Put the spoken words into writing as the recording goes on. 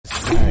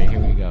right, here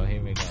we go.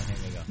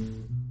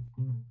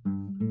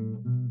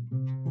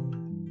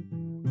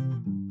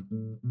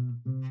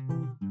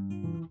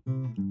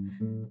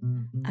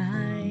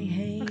 I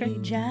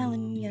hate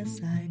Jalen, yes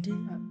I do.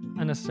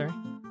 Unnecessary.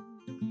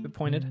 But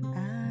pointed.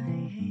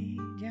 I hate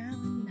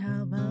Jalen,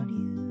 how about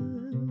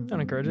you?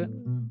 Don't encourage it.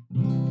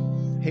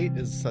 Hate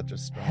is such a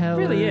strong. Hello,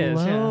 really is,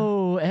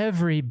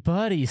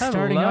 everybody.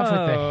 Starting off with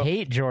the Hello.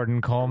 hate,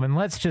 Jordan Coleman.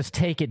 Let's just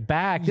take it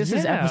back. This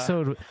is Yeah.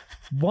 episode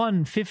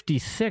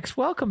 156.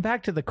 Welcome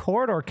back to the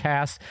Corridor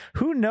Cast.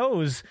 Who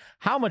knows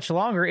how much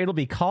longer it'll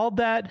be called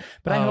that,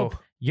 but I hope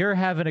you're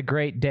having a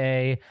great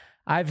day.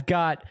 I've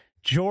got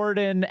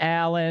Jordan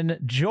Allen,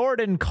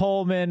 Jordan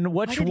Coleman.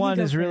 Which did he one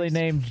go is really first?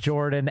 named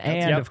Jordan?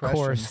 And yep. of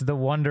course, the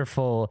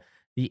wonderful,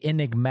 the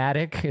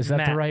enigmatic. Is that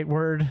Matt. the right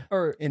word?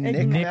 Or Nick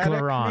Enigmatic.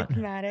 Laurent.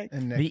 Enigmatic.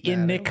 The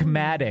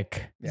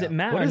enigmatic. is it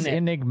Matt What or does Nick?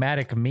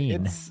 enigmatic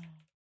mean?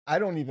 I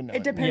don't even know.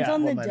 It depends anymore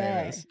on what the my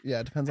name day. is. Yeah,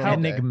 it depends on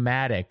the day.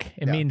 Enigmatic.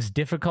 It Yeah. means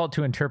difficult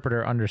to interpret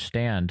or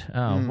understand.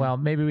 Oh, well,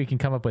 maybe we can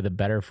come up with a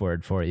better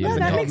word for you. No, I've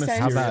that been called makes sense.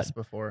 mysterious How about-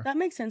 before. That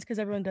makes sense because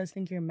everyone does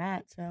think you're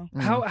Matt. So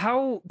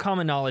How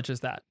common knowledge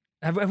is that?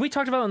 Have we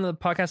talked about it on the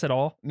podcast at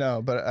all?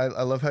 No, but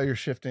I love how you're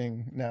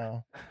shifting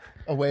now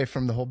away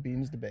from the whole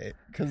beans debate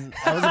because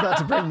I was about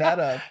to bring that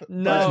up.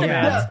 No. But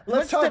Yeah.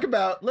 let's talk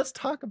about it. Let's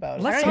All talk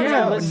right, about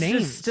Yeah, what let's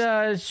names.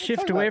 just shift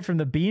talk away about- from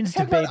the beans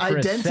Talk debate about for a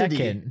identity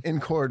second. in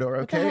corridor,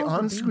 What the okay? hell is a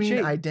On bean? screen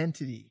Jake.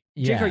 identity.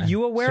 Jake, Yeah, are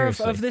you aware of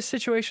seriously. this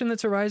situation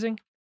that's arising?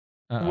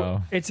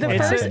 Uh-oh. It's The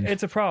it's first- a,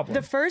 it's a problem.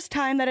 the first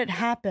time that it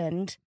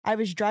happened, I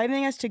was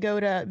driving us to go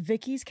to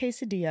Vicky's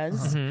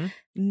Quesadillas. Mhm.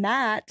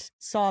 Matt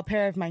saw a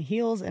pair of my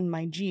heels in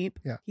my Jeep.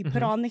 Yeah. He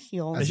put Mhm. on the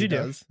heels. As you do.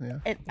 does, yeah.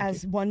 It,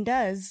 as one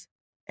does.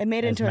 It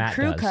made it As into a Matt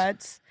crew does.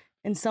 cuts,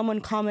 and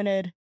someone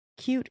commented,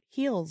 "Cute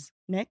heels,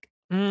 Nick."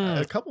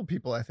 Mm. A couple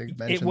people I think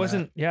mentioned It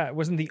wasn't it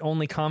wasn't the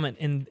only comment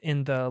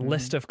in the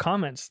list of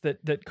comments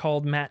that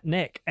called Matt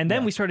Nick. And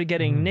then Yeah. we started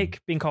getting Mm.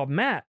 Nick being called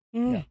Matt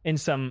Mm. in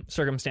some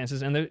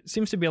circumstances, and there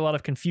seems to be a lot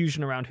of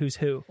confusion around who's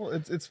who. that. Well,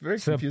 it's very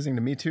So- confusing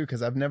to me too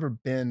because I've never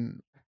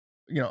been,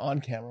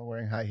 on camera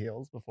wearing high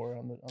heels before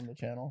on the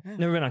channel.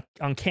 Never been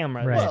on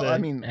camera. Right. is Well, the I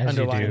mean, As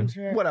you underlying. do.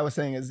 Sure. What I was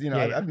saying is,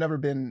 Yeah, yeah. I've never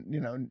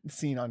been,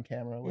 seen on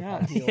camera with Yeah.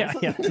 high heels. Yeah,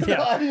 yeah, You know,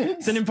 yeah. I mean,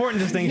 It's an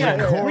important distinction. Yeah,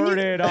 yeah.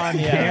 Recorded on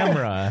Yeah.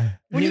 camera.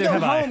 When you Neither go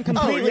have I. home,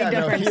 completely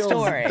different heels,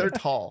 story. They're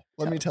tall.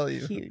 Let me tell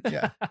you. Huge.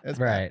 Yeah, it's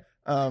Right.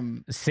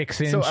 bad. 6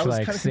 inch, So I was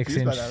like kinda 6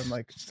 confused by inch that. I'm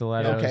like,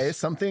 stilettos. okay,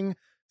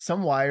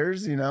 some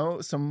wires,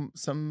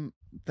 some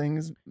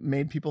things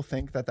made people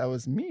think that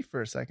was me for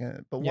a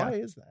second. But Yeah. why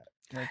is that?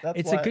 Like, that's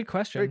It's why, a good Very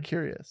question.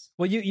 curious.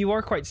 Well, you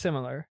are quite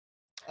similar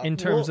in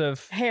terms of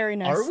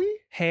Hairiness. are we?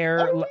 hair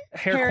Are we?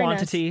 hair Hairiness.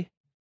 quantity.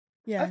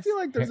 Yes. I feel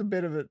like there's a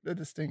bit of a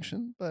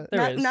distinction, but There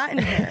not, is. not in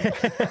hair.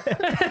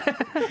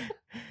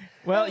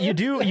 Well,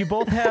 you're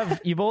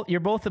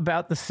both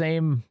about the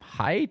same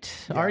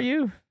height, Yeah. are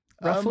you?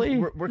 Roughly?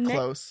 we're Nick-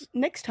 close.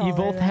 Nick's taller. you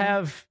both than-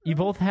 have a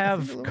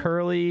little-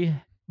 curly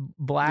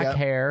black Yep.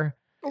 hair.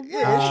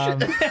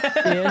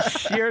 Ish.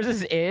 Ish. Yours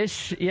is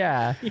ish.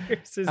 Yeah.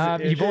 Yours is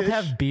You both ish.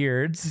 have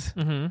beards,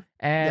 Mhm.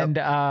 and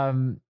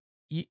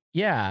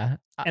yeah.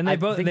 And they I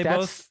both think they that's-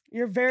 both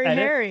You're very Edit.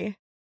 hairy.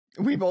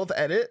 We both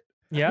edit.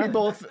 yeah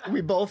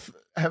We both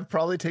have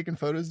probably taken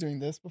photos doing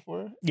this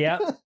before. yeah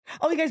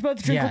Oh, you guys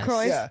both drink Yes.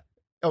 LaCroix? Yeah.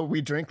 Oh,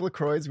 we drink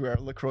LaCroix. We are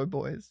LaCroix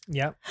boys.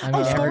 yeah. I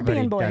mean, Scorpion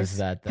everybody Boys. does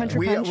that. Though. Puncher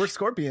Punch. We're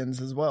scorpions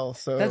as well.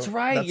 So That's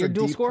right. that's You're a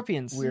dual deep-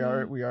 scorpions. We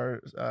are.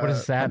 What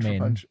does that punch for mean?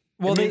 punch.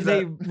 Well, It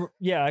they means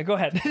yeah. Go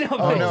ahead. No,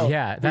 Oh please. no!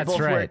 Yeah, we that's both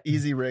right. wear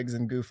easy rigs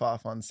and goof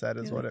off on set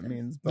is Yeah, what it that's-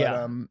 means. But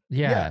Yeah.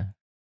 Yeah.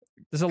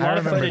 There's a I lot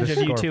of remember footage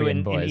the of you two Scorpion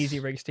in Boys. easy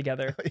rigs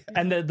together, Yeah.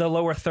 and the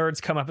lower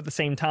thirds come up at the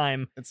same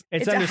time. It's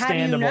It's a how do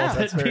you understandable know? that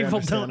That's very people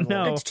don't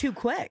understandable. know It's too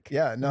quick.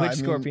 yeah. No, which I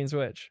mean, scorpion's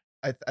which.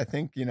 I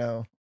think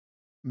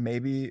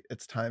maybe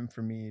it's time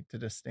for me to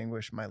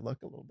distinguish my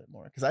look a little bit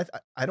more because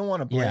I don't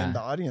want to blame Yeah. the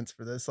audience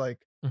for this.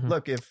 Like, Mhm.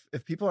 look, if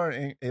people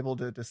aren't able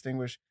to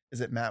distinguish,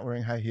 is it Matt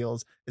wearing high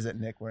heels? Is it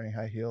Nick wearing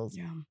high heels?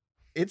 Yeah.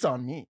 It's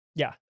on me.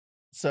 Yeah.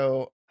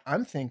 So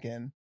I'm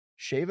thinking,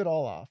 shave it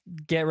all off,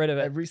 Get rid of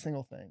it. every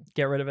single thing.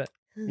 Get rid of it.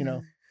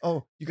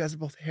 Oh, you guys are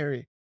both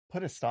hairy.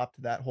 Put a stop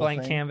to that whole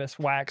Blank thing canvas,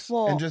 wax.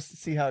 Well, and just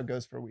see how it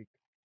goes for a week.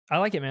 I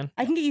like it, man.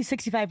 I can get you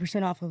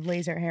 65% off of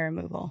laser hair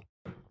removal.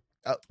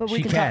 Oh, But we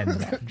She can can. talk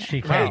about that.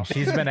 She can. Right.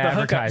 She's been The hookups.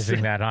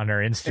 advertising that on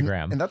her and,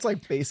 Instagram. and that's like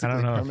I basically.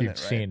 don't know if permanent, you've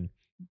right? seen.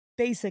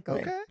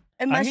 Basically. Okay.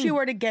 Unless mean- you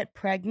were to get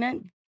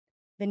pregnant,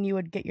 then you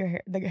would get your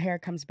hair. The hair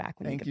comes back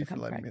when Thank you you for become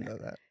letting pregnant. me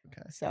know that.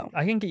 Okay. So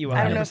I can get you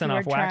I don't 100 know if percent you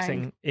off were waxing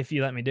trying. if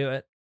you let me do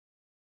it,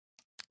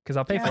 because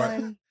I'll pay for it.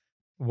 Alan,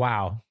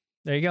 Wow.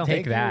 There you go. Take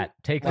Thank you. that.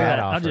 Take Wow. that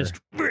I'll offer. just.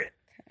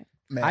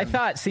 Man. I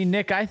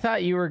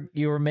thought you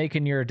were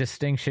making your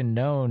distinction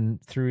known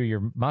through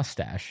your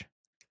mustache.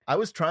 I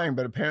was trying,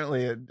 but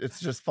apparently it's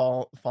just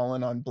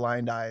fallen on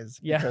blind eyes.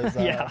 Yeah, Because,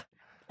 yeah.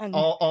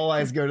 all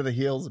eyes go to the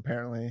heels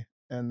apparently,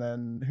 and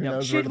then who Yep.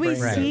 knows where should the we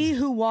brain see goes.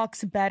 who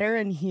walks better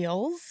in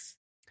heels?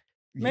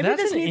 Maybe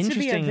That's this an needs to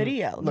be a interesting-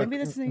 video. Look, Maybe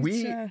this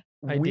needs to.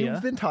 idea.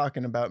 We've been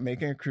talking about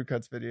making a Crew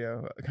Cuts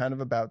video kind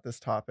of about this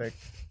topic.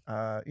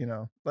 Let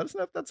us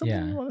know if that's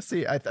something you want to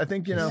see. I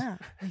think, Yeah.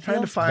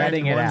 trying to find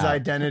Vetting it one's out.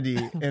 identity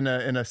in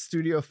a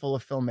studio full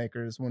of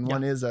filmmakers when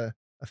one is a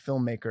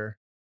filmmaker.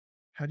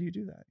 How do you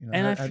do that?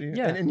 And how do you,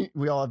 yeah. and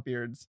we all have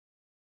beards.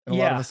 And a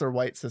lot of us are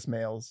white cis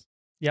males.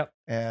 Yep.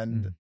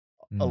 And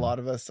a lot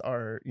of us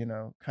are,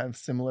 kind of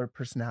similar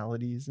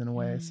personalities in a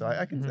way. So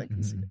I can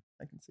see it.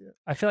 I can see it.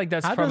 I feel like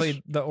that's How probably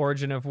does- the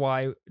origin of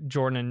why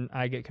Jordan and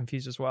I get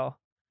confused as well.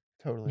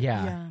 Totally.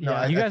 Yeah. No,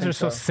 Yeah. You I guys think are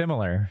so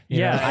similar. You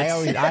Yeah,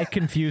 know? it's- I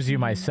confuse you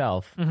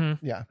myself.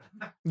 Mm-hmm. Yeah.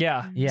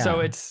 Yeah. Yeah.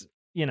 So it's,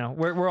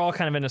 we're all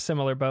kind of in a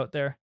similar boat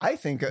there. I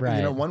think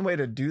Right. one way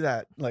to do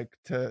that, like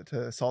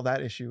to solve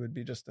that issue, would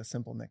be just a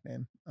simple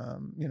nickname.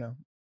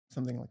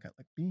 Something like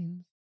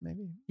Beans,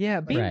 maybe. Yeah.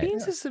 Right.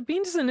 Beans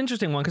is an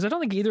interesting one because I don't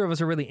think either of us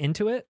are really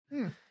into it.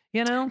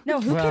 You know? No,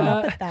 who Well, came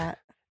up with that?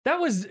 That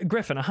was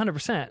Griffin,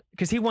 100%,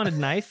 because he wanted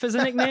Knife as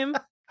a nickname.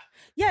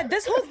 Yeah,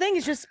 this whole thing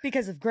is just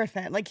because of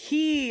Griffin. Like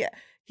he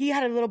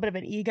had a little bit of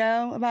an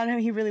ego about him.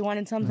 He really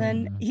wanted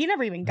something. He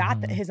never even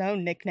got his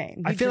own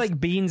nickname. I He feel just- like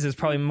Beans is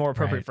probably more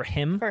appropriate Right. for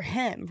him for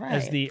him, right?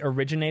 as the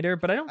originator,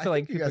 but I don't I feel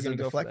like think you people guys are are going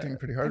to go for deflecting that.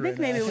 pretty I hard. think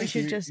right now. maybe we think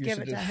should you- just you give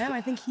should it to him.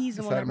 I think he's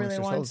the one decide that really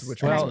amongst yourselves wants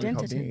which an one should be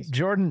called identity.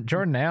 Beans.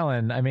 Jordan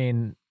Allen, I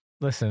mean,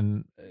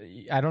 listen,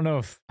 I don't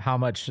know how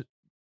much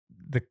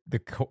the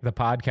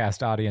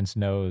podcast audience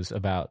knows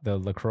about the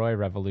LaCroix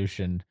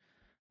revolution,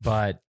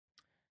 but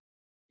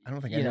I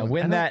don't think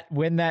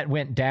when that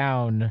went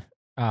down,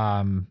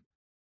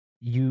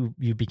 you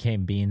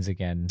became Beans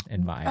again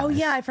in my Oh eyes.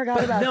 yeah, I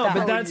forgot about No, that.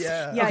 but that's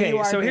Yeah, okay. you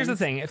are So here's the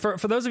Beans. thing: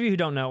 for those of you who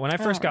don't know, when I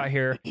first Oh. got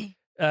here,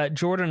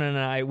 Jordan and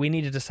I, we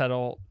needed to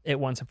settle it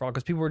once and for all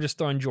because people were just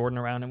throwing Jordan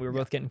around and we were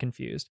both getting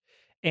confused.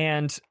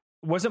 And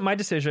wasn't my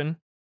decision.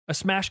 A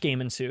smash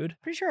game ensued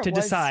Pretty sure it to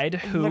was decide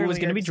who literally was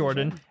going to your be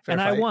Jordan, decision. Fair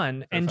and I fight. won.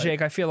 Fair And fight.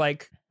 Jake, I feel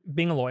like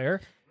being a lawyer,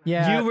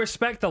 Yeah. you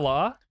respect the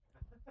law.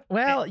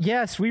 Well,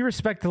 yes, we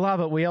respect the law,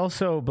 but we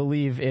also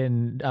believe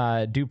in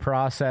due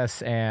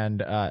process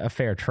and a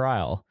fair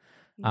trial.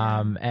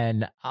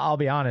 And I'll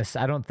be honest,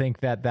 I don't think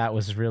that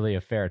was really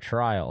a fair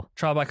trial.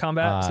 Trial by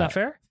combat. It's not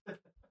fair.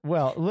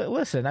 Well,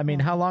 listen, I mean,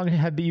 how long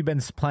have you been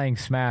playing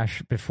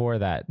Smash before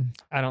that?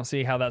 I don't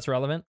see how that's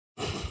relevant.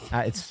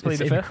 It's Plead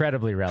the fifth?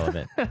 incredibly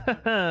relevant.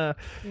 Yeah.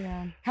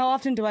 How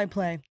often do I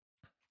play?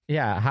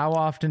 Yeah, how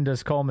often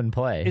does Coleman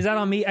play? Is that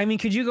on me? I mean,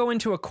 could you go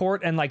into a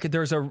court and like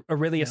there's a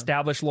really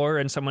established lawyer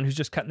and someone who's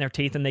just cutting their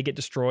teeth and they get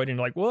destroyed and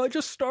you're like, well, I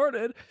just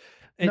started.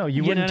 No,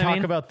 you know wouldn't what I talk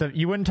mean? about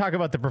you wouldn't talk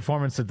about the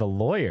performance of the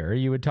lawyer.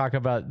 You would talk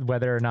about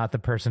whether or not the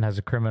person has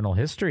a criminal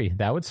history.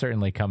 That would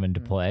certainly come into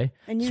play,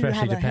 And you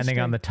especially have a depending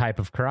on history. the type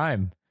of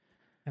crime.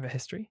 I have a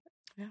history.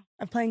 Yeah.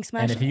 Of playing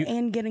Smash if you-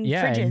 and getting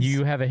Yeah, fridges. and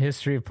you have a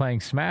history of playing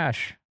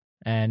Smash,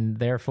 and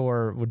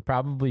therefore would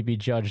probably be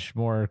judged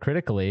more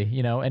critically.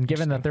 And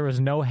given that there was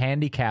no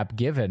handicap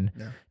given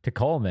to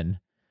Coleman,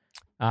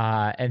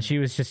 and she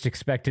was just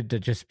expected to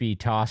just be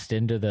tossed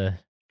into the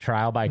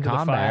trial by Into the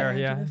combat. fire,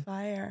 Into yeah. the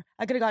fire.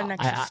 I could have gotten an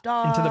extra I-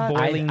 star. Into the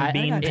boiling I-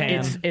 bean I-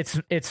 pan.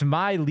 It's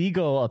my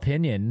legal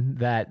opinion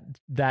that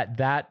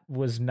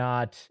was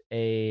not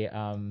a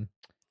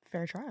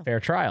fair trial. fair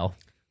trial.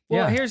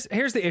 Well, Yeah.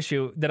 here's the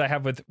issue that I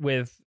have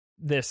with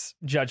this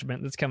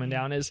judgment that's coming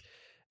down is,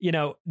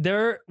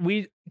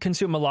 we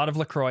consume a lot of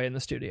LaCroix in the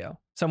studio.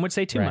 Some would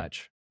say too Right.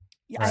 much.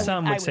 Yeah, I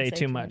Some I would say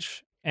too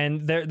much.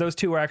 And those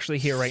two are actually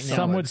here right now.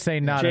 Some would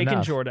say not Jake enough.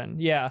 and Jordan.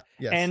 Yeah.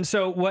 Yes. And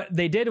so what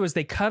they did was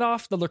they cut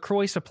off the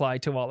LaCroix supply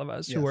to all of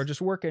us who Yes. are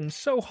just working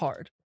so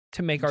hard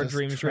to make our Just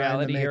dreams trying to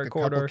reality make here a at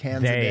couple Corridor.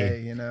 cans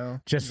They. a day,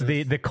 Just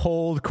the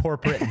cold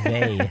corporate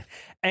they.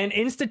 And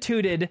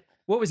instituted,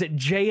 what was it,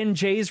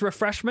 J&J's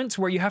Refreshments,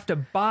 where you have to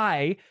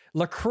buy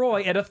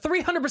LaCroix at a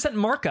 300%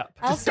 markup.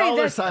 I'll Just say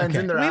dollar this. signs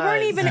in their We weren't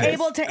eyes. even Yes.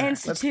 able to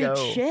Let's institute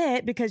go.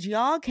 shit because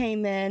y'all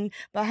came in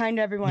behind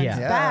everyone's Yeah.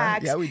 Yeah,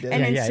 backs yeah, we did.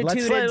 and Yeah,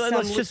 instituted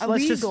some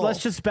illegal.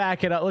 let's just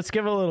back it up. Let's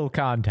give a little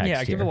context.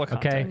 Yeah, give a here, little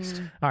context.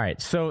 Okay. All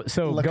right. So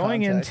La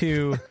going context.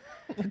 into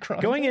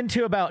going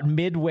into about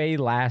midway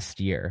last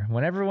year,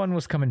 when everyone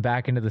was coming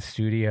back into the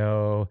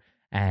studio,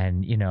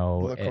 and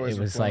LaCroix it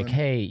were was like, flowing.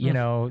 hey,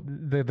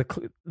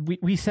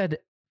 we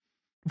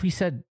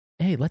said,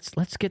 hey,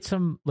 let's get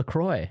some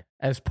LaCroix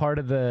as part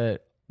of the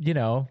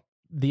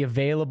the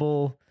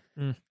available.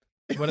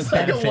 What is It's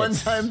like benefits. a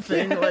one-time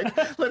thing.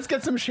 Like, let's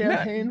get some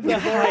champagne for the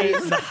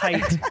boys. The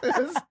height.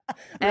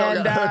 We all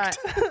And got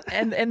hooked.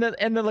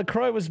 and the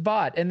LaCroix was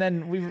bought, and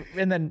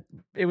then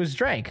it was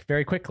drank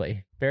very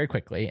quickly,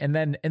 and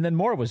then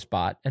more was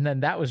bought, and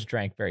then that was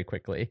drank very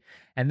quickly,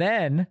 and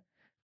then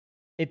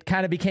it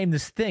kind of became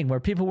this thing where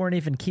people weren't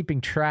even keeping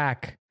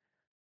track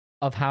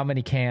of how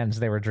many cans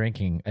they were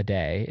drinking a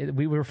day.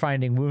 We were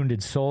finding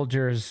wounded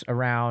soldiers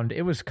around.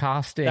 It was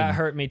costing. That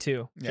hurt me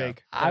too, Yeah.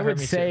 Jake. That I hurt would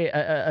me say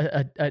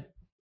too.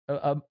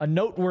 a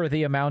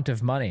noteworthy amount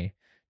of money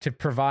to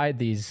provide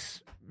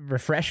these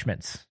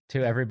refreshments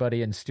to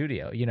everybody in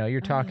studio.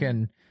 You're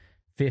talking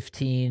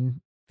 $15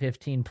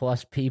 15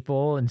 plus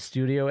people in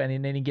studio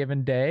any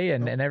given day,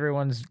 and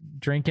everyone's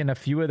drinking a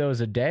few of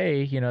those a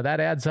day, that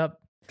adds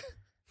up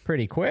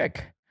pretty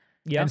quick.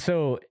 Yeah. And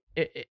so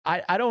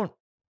I don't.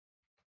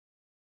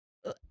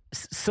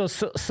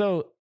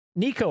 So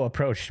Nico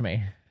approached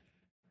me,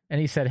 and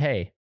he said,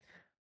 "Hey,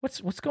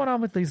 what's going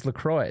on with these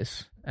LaCroix?"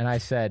 And I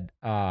said,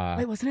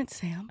 Wait, wasn't it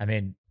Sam? I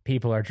mean,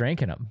 people are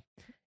drinking them.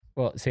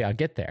 Well, see, I'll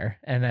get there.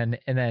 And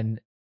then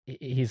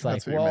he's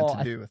like, well,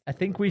 I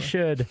think we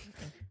should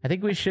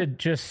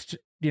just,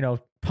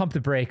 pump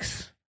the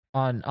brakes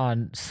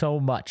on so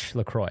much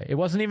LaCroix. It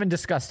wasn't even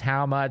discussed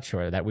how much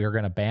or that we were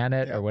going to ban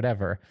it or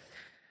whatever.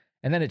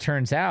 And then it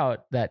turns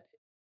out that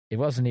it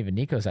wasn't even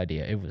Nico's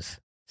idea. It was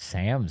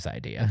Sam's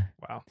idea.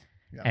 Wow.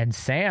 Yeah. And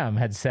Sam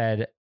had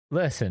said,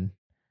 listen,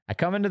 I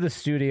come into the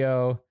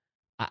studio,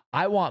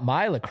 I want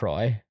my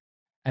LaCroix,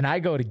 and I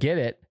go to get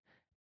it.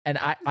 And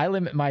I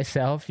limit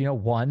myself,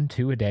 1,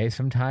 2 a day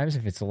sometimes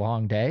if it's a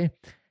long day.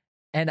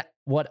 And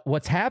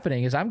what's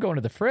happening is I'm going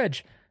to the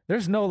fridge.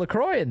 There's no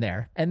LaCroix in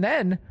there. And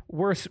then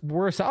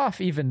worse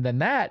off even than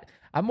that,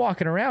 I'm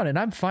walking around and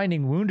I'm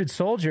finding Wounded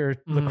Soldier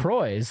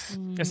LaCroix.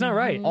 It's not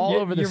right. All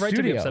over the You're right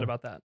to be studio. upset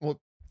about that. Well,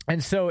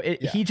 and so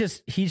he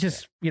just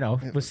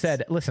was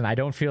said, listen, I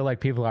don't feel like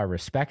people are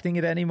respecting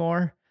it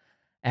anymore.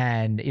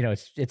 And,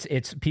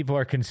 it's people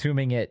are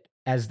consuming it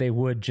as they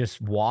would just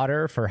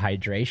water for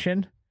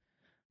hydration.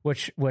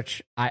 Which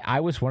I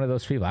was one of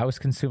those people. I was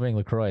consuming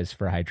LaCroix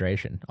for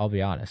hydration. I'll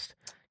be honest,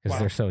 because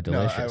they're so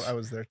delicious. No, I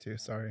was there too.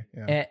 Sorry.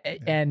 Yeah.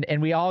 And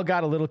we all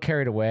got a little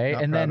carried away.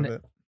 Not and proud then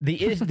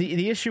of it.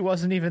 the issue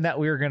wasn't even that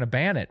we were going to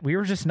ban it. We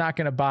were just not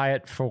going to buy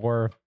it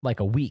for like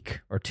a week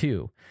or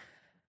two.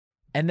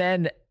 And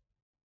then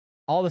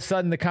all of a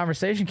sudden the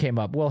conversation came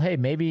up. Well, hey,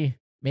 maybe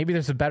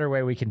there's a better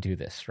way we can do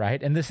this,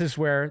 right? And this is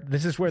where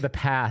the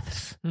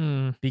paths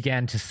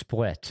began to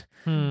split.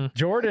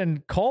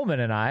 Jordan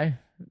Coleman and I,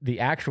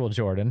 the actual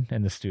Jordan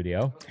in the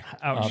studio.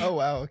 Ouch. Oh,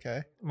 wow.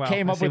 Okay. Wow.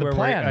 Came up with a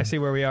plan. I see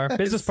where we are.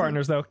 Business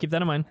partners, though. Keep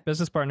that in mind.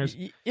 Business partners.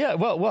 Yeah.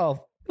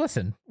 Well,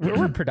 listen,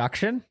 we're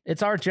production.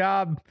 It's our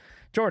job,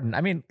 Jordan.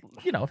 I mean,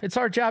 it's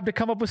our job to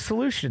come up with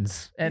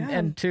solutions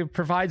and to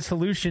provide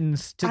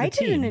solutions to the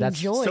team. Didn't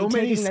enjoy So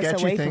many taking this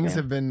sketchy away from things you.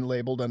 have been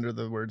labeled under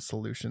the word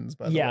solutions,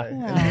 by the Yeah. way.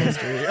 In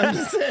history.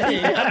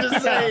 I'm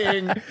just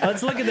saying.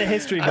 Let's look at the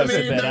history I books a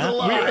mean, bit. there's a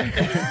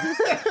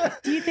lot.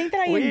 Do you think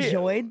that I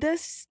enjoyed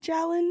this,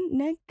 Jalen,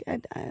 Nick?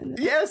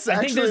 Yes, I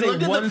think actually, there's a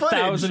look at the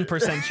footage.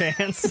 1,000%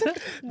 chance.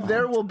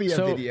 There will be a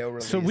video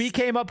released. So we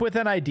came up with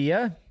an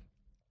idea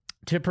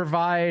to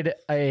provide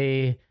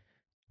a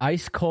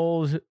ice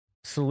cold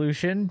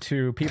solution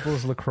to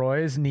people's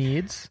LaCroix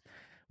needs.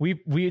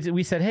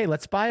 We said, hey,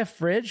 let's buy a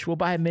fridge. We'll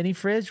buy a mini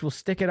fridge. We'll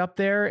stick it up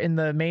there in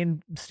the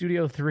main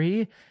Studio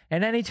 3.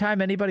 And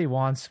anytime anybody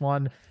wants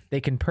one,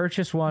 they can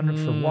purchase one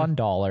for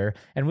 $1.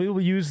 And we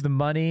will use the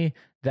money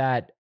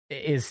that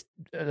is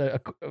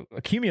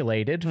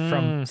accumulated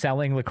from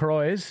selling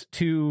LaCroix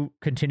to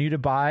continue to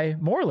buy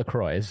more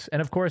LaCroix. And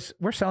of course,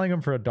 we're selling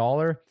them for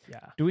 $1. Yeah.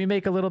 Do we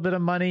make a little bit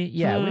of money?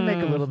 Yeah, we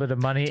make a little bit of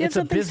money. Do you have It's a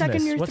something stuck in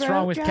business. your What's throat,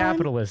 wrong with John?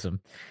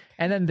 capitalism?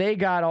 And then they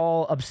got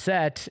all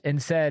upset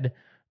and said,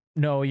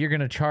 no, you're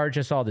going to charge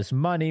us all this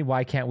money.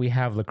 Why can't we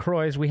have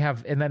LaCroix?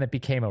 And then it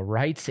became a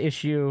rights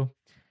issue.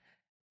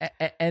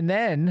 And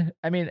then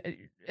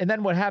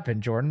what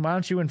happened, Jordan? Why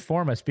don't you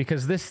inform us?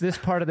 Because this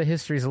part of the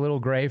history is a little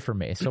gray for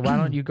me. So why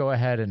don't you go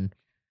ahead and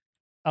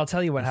I'll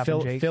tell you what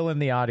happened, Jake. Fill in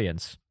the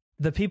audience.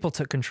 The people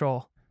took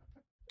control.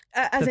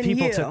 As The in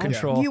people you. took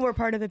control. You were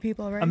part of the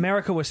people, right?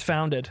 America was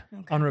founded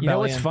on rebellion. You know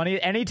what's funny?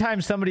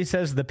 Anytime somebody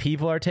says the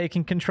people are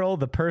taking control,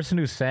 the person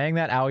who's saying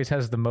that always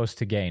has the most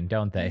to gain,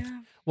 don't they? Yeah.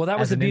 Well, that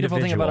was As the an beautiful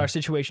thing about individual. our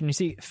situation. You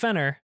see,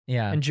 Fenner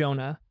Yeah. and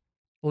Jonah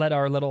led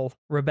our little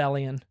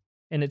rebellion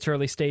in its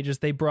early stages.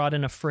 They brought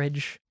in a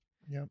fridge.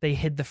 Yep. They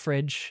hid the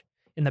fridge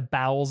in the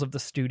bowels of the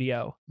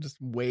studio Just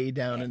way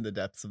down in the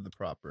depths of the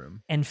prop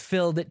room. and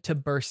filled it to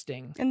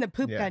bursting In the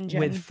poop Yeah. dungeon.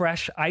 with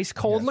fresh, ice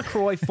cold Yes.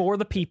 LaCroix for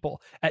the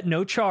people at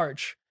no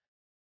charge.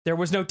 There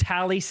was no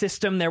tally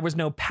system. There was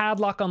no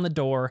padlock on the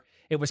door.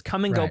 It was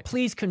come and go. Right.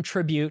 Please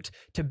contribute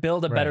to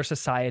build a better Right.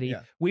 society.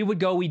 Yeah. We would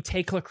go, we'd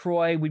take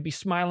LaCroix. We'd be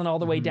smiling all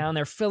the way Mm-hmm. down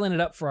there, filling it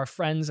up for our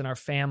friends and our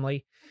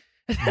family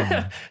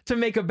to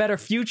make a better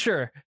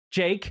future,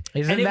 Jake.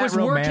 Isn't and it that was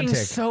working romantic?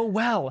 so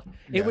well.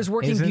 It Yeah. was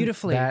working Isn't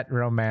beautifully that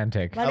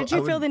romantic? Why did I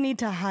you feel would- the need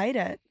to hide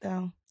it,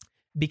 though?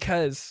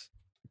 because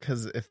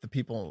Because if the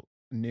people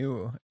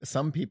knew,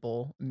 some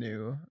people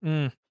knew.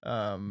 mm,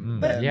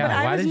 But, Yeah, but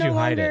I why was did no you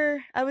hide it?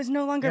 longer. I was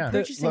no longer Yeah.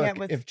 purchasing Look, it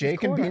with. if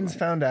Jake and Corridor Beans money.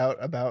 found out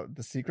about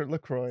the secret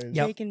LaCroix,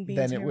 Jake and Beans,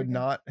 then it here would we go.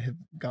 not have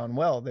gone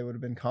well. They would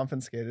have been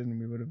confiscated, and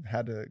we would have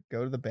had to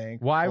go to the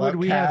bank. Why pull would out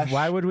we cash, have?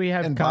 Why would we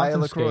have and buy a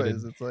LaCroix?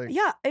 confiscated? It's like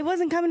Yeah, it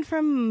wasn't coming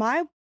from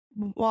my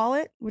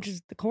wallet, which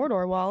is the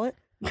Corridor wallet.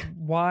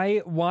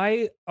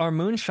 why are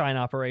moonshine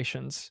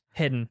operations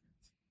hidden,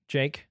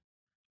 Jake?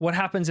 What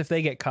happens if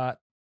they get caught?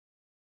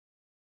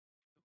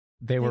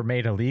 They were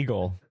made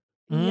illegal.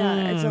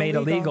 Yeah, it's made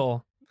illegal.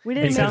 illegal. We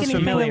didn't It make sounds anything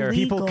familiar.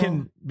 illegal. People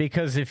can,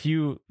 because if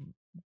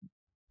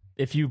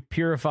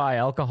purify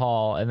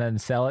alcohol and then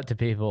sell it to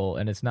people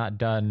and it's not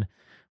done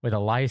with a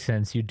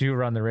license, you do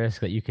run the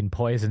risk that you can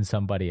poison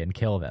somebody and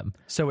kill them.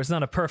 So it's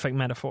not a perfect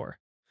metaphor.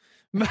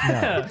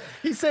 No.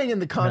 He's saying in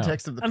the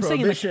context of the I'm saying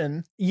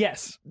prohibition,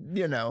 Yes.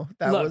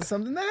 that Look, was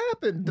something that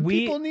happened. The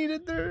people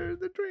needed their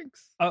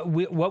drinks.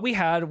 What we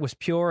had was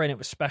pure and it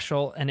was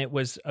special, and it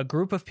was a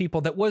group of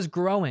people that was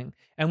growing,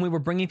 and we were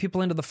bringing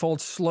people into the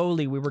fold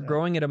slowly. We were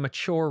growing at a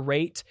mature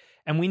rate,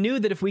 and we knew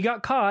that if we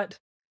got caught,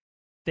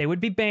 they would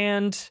be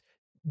banned.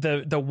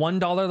 The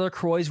 $1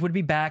 LaCroix would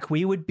be back.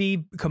 We would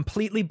be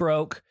completely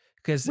broke.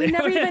 Because we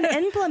never even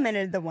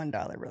implemented the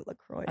 $1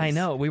 LaCroix. I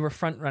know, we were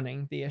front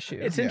running the issue.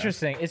 It's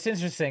interesting. It's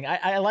interesting.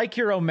 I like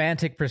your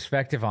romantic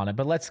perspective on it,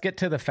 but let's get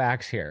to the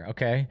facts here.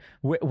 Okay,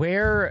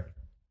 where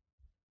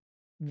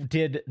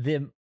did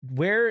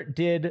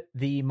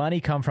the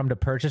money come from to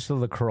purchase the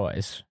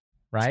LaCroix?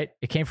 Right,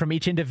 it came from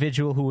each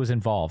individual who was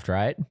involved.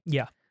 Right.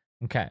 Yeah.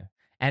 Okay.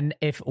 And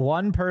if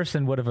one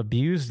person would have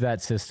abused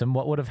that system,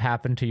 what would have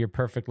happened to your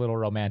perfect little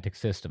romantic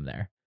system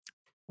there?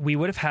 We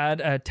would have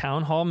had a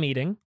town hall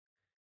meeting.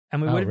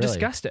 And we would have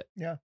discussed it.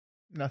 Yeah,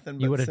 nothing.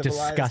 But you would have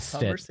discussed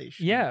it.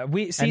 Yeah,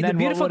 we see the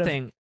beautiful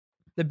thing.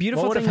 The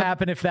beautiful what would thing have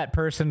happened if that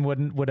person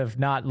would have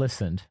not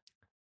listened?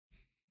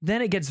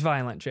 Then it gets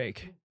violent,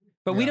 Jake.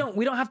 But we don't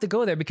have to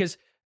go there because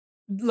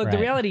look, the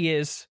reality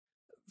is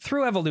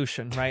through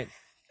evolution, right?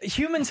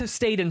 Humans have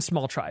stayed in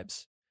small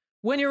tribes.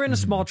 When you're in a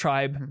small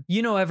tribe,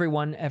 you know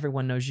everyone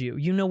knows you.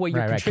 You know what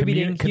you're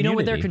contributing. You know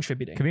what they're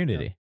contributing.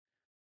 Community. Yeah.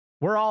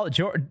 We're all,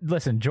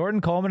 listen,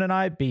 Jordan Coleman and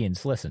I,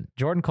 Beans, listen,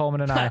 Jordan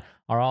Coleman and I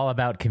are all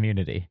about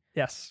community.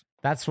 Yes.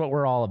 That's what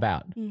we're all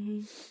about.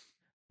 Mm-hmm.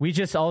 We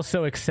just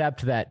also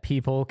accept that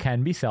people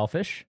can be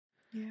selfish.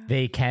 Yeah.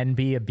 They can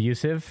be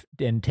abusive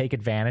and take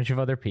advantage of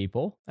other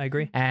people. I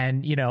agree.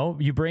 And,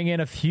 you bring in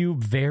a few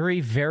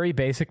very, very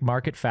basic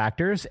market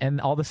factors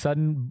and all of a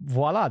sudden,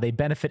 voila, they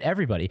benefit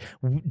everybody.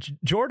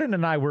 Jordan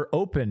and I were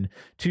open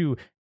to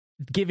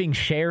giving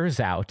shares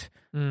out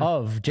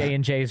of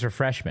J&J's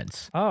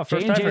refreshments. Oh,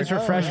 first J&J's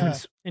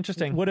refreshments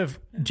interesting.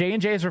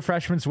 J&J's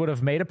refreshments would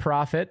have made a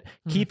profit,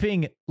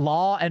 keeping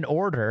law and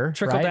order,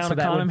 trickle down so economy.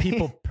 That when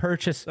people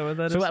purchase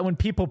that when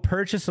people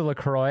purchase a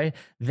LaCroix,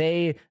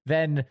 they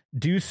then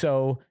do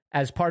so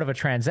as part of a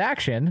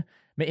transaction,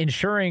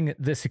 ensuring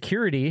the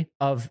security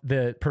of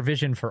the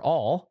provision for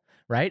all.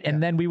 Right.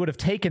 And then we would have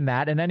taken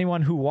that, and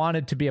anyone who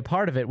wanted to be a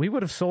part of it, we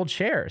would have sold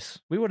shares.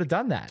 We would have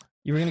done that.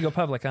 You were going to go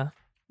public, huh?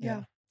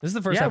 Yeah. This is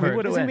the first I've heard.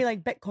 It's going to be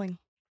like Bitcoin.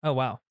 Oh,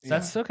 wow.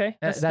 That's okay.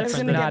 That's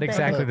not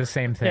exactly the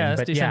same thing. Yeah,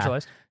 it's but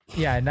decentralized.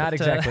 Yeah, not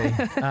exactly.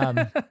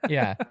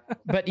 Yeah.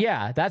 But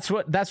yeah, that's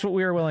what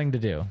we were willing to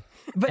do.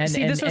 But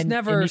this was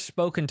never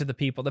spoken to the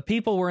people. The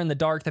people were in the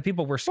dark. The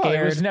people were scared.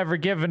 Well, it was never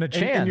given a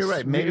chance. And you're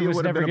right. Maybe it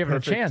was never given a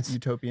perfect chance.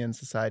 Utopian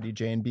society.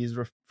 J&B's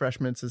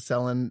refreshments is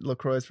selling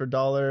LaCroix for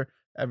 $1.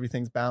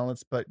 Everything's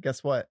balanced. But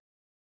guess what?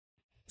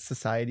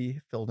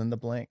 Society filled in the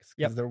blanks.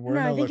 Yep. There were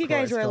I think LaCroix you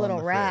guys were a little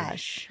fridge.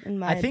 rash. In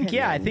my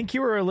opinion. I think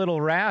you were a little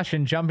rash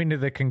in jumping to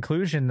the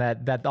conclusion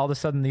that all of a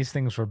sudden these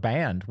things were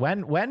banned.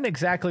 When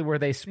exactly were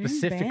they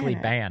specifically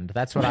banned?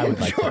 That's what I would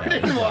like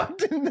Jordan to know.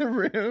 walked in the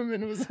room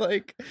and was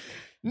like,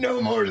 "No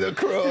more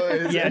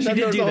LaCroix." Yeah, and she then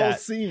did there's do a whole that.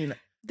 scene.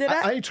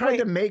 I tried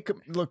to make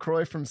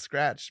LaCroix from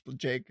scratch,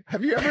 Jake.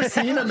 Have you ever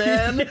seen a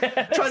man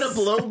try to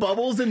blow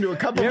bubbles into a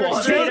cup of You ever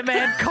water? seen a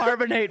man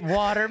carbonate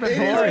water before is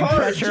and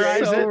hard, pressurize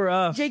Jake. So it?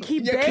 rough. Jake, he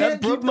You begged.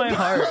 can't broke keep my the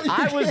heart.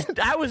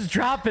 bubble- I was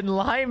dropping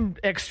lime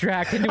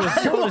extract into a I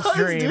soda was,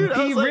 stream. dude.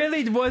 I He was like-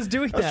 really was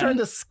doing I was that. trying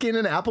to skin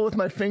an apple with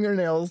my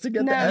fingernails to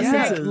get the No,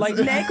 essences.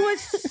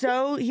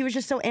 Nick he was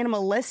just so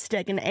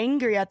animalistic and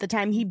angry at the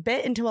time. He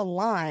bit into a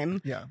lime,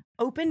 yeah.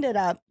 opened it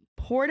up,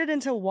 poured it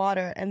into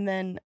water, and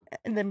then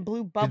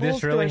blew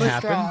bubbles really through a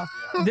happen?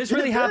 straw. This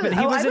really happened.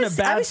 He Oh, was I in a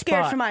bad I was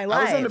scared spot. for my I was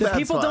in life. a The bad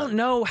people spot. don't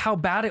know how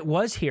bad it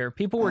was here.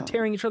 People were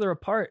tearing each other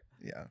apart.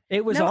 Yeah.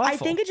 It was no, awful. I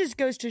think it just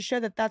goes to show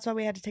that's why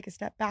we had to take a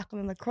step back on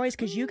the LaCroix,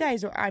 because you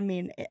guys were.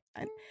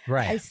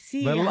 Right. I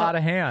see Little how- out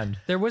of hand.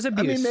 there was I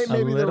abuse. mean,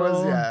 maybe there was,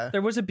 little- yeah.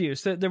 There was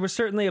abuse. There was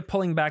certainly a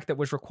pulling back that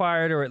was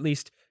required, or at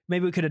least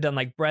maybe we could have done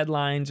like bread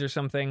lines or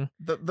something.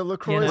 The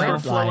LaCroix You know? were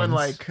flowing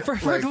Lines. like For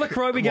like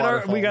LaCroix, we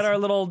got waterfalls. our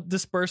little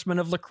disbursement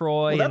of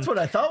LaCroix. Well, that's and- what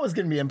I thought was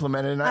going to be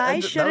implemented. And I that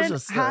was shouldn't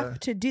just, have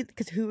to do,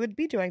 because who would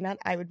be doing that?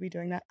 I would be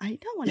doing that. I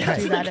don't want to Yeah,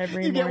 do it's that like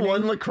every you morning. get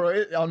one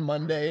LaCroix on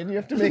Monday and you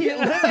have to make it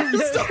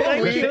last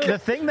all week. The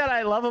thing that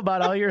I love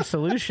about all your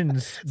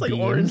solutions, It's like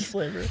Beans, orange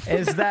flavor.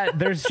 is that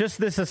there's just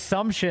this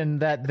assumption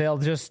that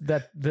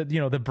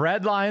the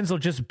bread lines will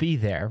just be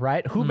there,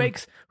 right? Who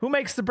makes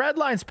the bread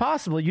lines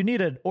possible? You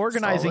need an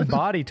organizing Solid.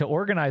 body to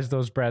organize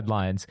those bread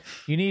lines.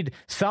 You need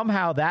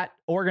somehow that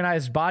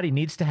organized body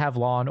needs to have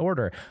law and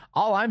order.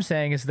 All I'm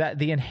saying is that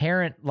the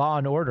inherent law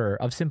and order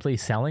of simply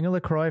selling a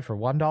LaCroix for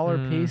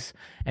 $1 a piece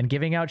and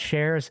giving out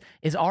shares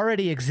is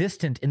already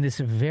existent in this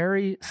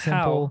very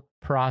simple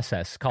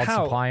process called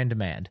How? supply and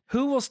demand.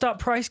 Who will stop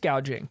price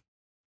gouging?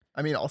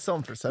 I mean, I'll sell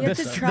them for You have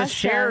to 7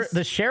 trust us.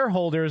 The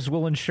shareholders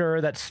will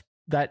ensure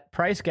that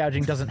price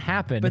gouging doesn't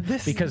happen But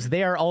this- because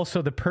they are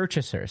also the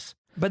purchasers.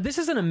 But this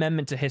is an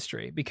amendment to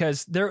history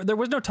because there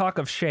was no talk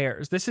of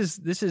shares. This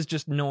is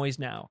just noise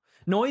now.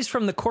 Noise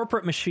from the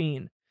corporate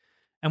machine.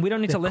 And we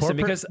don't need to listen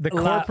because the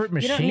corporate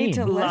You don't need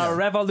machine. to La listen.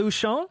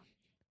 Revolution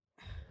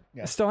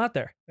Yeah. is still out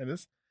there. It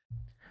is.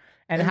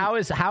 And how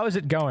is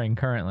it going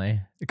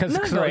currently? Because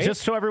Not great.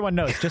 just so everyone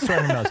knows,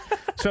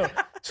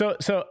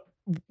 So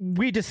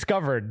we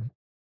discovered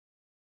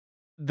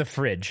the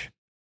fridge.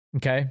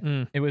 Okay,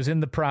 it was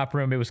in the prop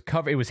room. It was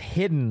covered. It was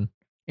hidden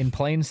in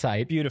plain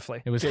sight.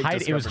 Beautifully. It was Jake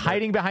It was discovered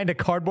hiding behind a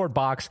cardboard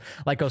box,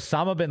 like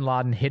Osama bin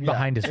Laden hid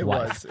behind his it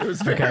wife. Was. It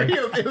was very.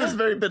 It was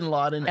very Bin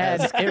Laden.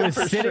 And it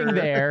was sitting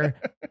there,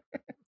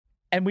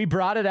 and we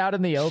brought it out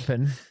in the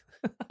open.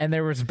 And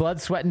there was blood,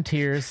 sweat, and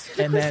tears.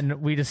 And then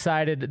we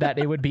decided that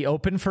it would be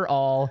open for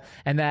all,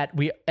 and that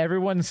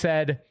everyone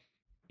said,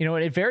 you know,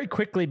 it very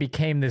quickly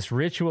became this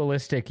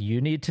ritualistic.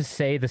 You need to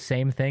say the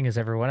same thing as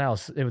everyone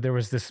else. There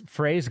was this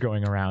phrase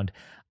going around.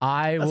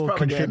 I will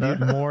propaganda.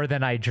 contribute more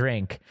than I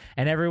drink.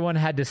 And everyone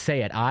had to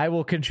say it. I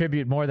will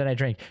contribute more than I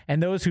drink.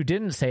 And those who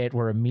didn't say it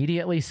were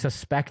immediately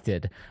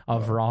suspected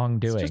of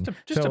wrongdoing.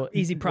 Just an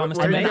easy promise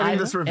Where to are you make. getting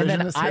this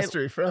revisionist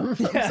history from? I'm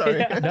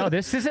sorry. No,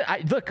 this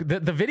isn't. Look,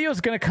 the video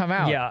is going to come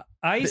out. Yeah,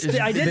 I did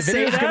the say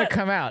video is going that. to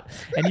come out,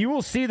 and you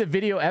will see the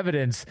video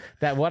evidence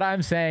that what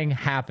I'm saying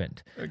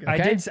happened. Okay.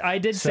 I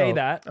did say So-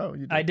 that. Oh,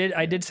 you did.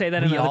 I did say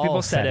that, We and other all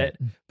people said said it.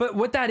 But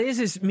what that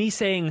is me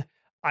saying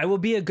I will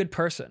be a good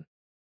person.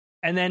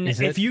 And then Is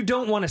if it? you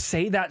don't want to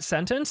say that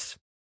sentence,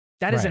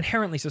 that is Right.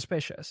 inherently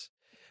suspicious.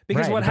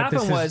 Because Right, what but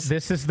happened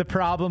this is the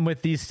problem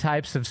with these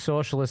types of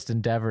socialist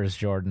endeavors,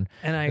 Jordan.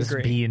 And I This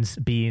agree.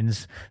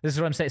 Beans. This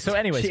is what I'm saying. So,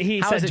 anyways, he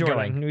how said is it Jordan.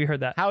 going? We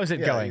heard that. How is it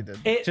Yeah, going? you did.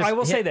 It, Just I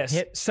will say this: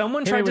 hit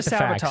someone me tried to with the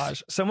facts.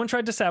 sabotage. Someone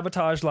tried to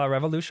sabotage La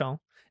Revolution.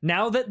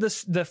 Now that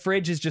the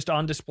fridge is just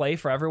on display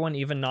for everyone,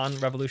 even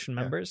non-revolution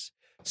members,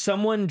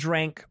 someone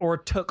drank or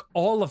took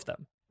all of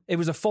them. It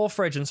was a full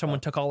fridge, and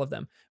someone took all of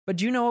them. But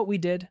do you know what we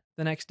did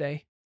the next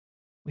day?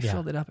 We Yeah.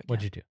 filled it up again.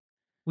 What'd you do?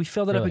 We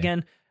filled it up Really?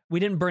 again. We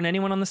didn't burn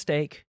anyone on the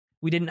stake.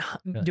 We didn't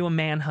Really? do a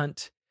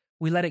manhunt.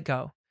 We let it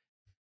go.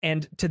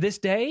 And to this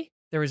day,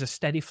 there is a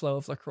steady flow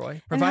of LaCroix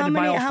And provided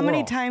by all how four many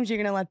all. times you're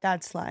gonna let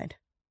that slide?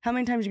 How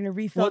many times you're gonna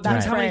refill Well, it that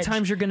depends fridge? how many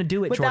times you're going to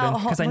do it, Jordan,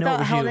 because I know it without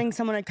was you. holding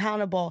someone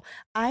accountable.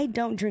 I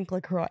don't drink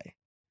LaCroix.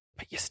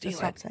 But you Just steal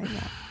stop it. saying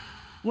that.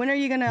 When are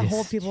you gonna You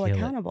hold people steal it.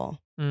 accountable?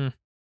 Mm.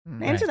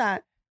 Answer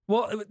that.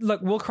 Well,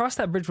 look, we'll cross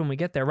that bridge when we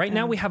get there. Right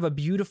now, we have a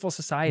beautiful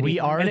society. We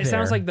are and it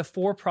sounds there. like the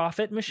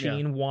for-profit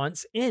machine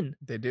wants in.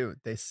 They do.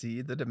 They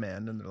see the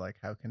demand and they're like,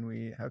 how can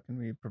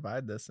we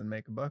provide this and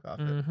make a buck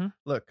off it? Mm-hmm.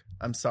 Look,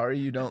 I'm sorry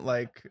you don't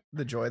like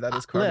the joy that is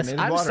Listen, carbonated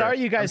I'm water. sorry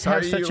you guys I'm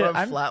have sorry such you a- love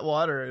I'm- flat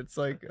water. It's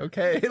like,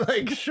 okay,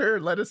 like sure,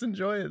 let us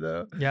enjoy it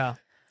though. Yeah,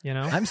 you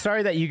know. I'm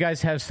sorry that you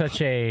guys have such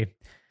a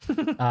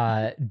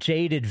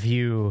jaded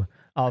view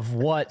of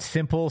what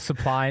simple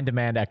supply and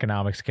demand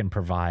economics can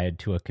provide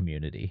to a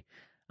community.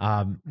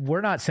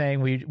 We're not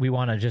saying we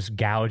want to just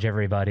gouge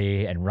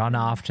everybody and run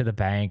off to the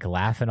bank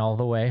laughing all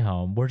the way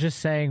home. We're just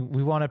saying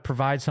we want to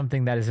provide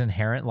something that is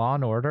inherent law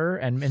and order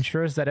and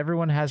ensures that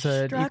everyone has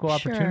an equal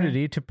Structure.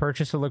 opportunity to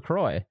purchase a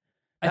LaCroix.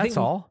 I That's think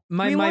all.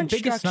 My We want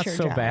biggest It's not structure,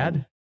 so John.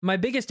 bad. my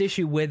biggest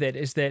issue with it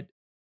is that,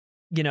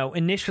 you know,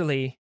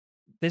 initially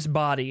this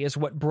body is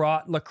what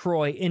brought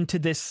LaCroix into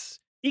this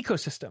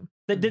ecosystem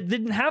that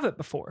didn't have it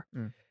before.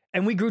 Mm.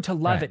 And we grew to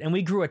love Right. it and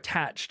we grew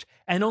attached.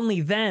 And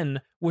only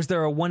then was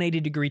there a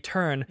 180-degree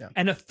turn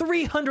and a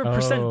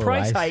 300% Oh,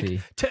 price I hike see.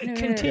 to No,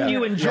 continue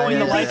Yeah. enjoying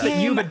Yeah, the life that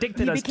became- you've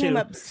addicted you us became to.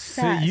 So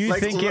obsessed. you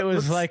Like, think it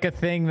was let's- like a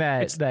thing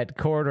that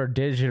Corridor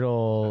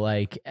Digital,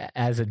 like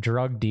as a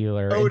drug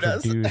dealer, Owed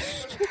us.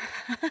 introduced?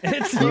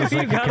 It's It was you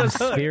like a got us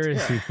hooked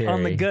conspiracy theory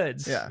on the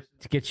goods. Yeah.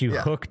 to get you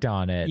Yeah. hooked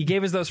on it. You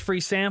gave us those free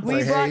samples. we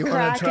Like, hey, brought you wanna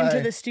crack try?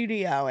 into the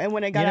studio, and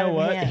when it got You know out of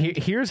what? hand,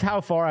 Here's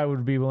how far I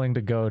would be willing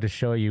to go to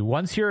show you.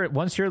 Once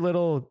your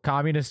little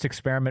communist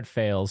experiment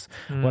fails,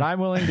 what I'm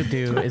willing to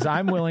do is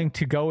I'm willing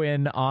to go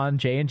in on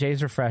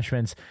J&J's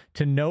Refreshments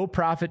to no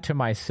profit to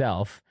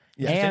myself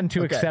Yes. and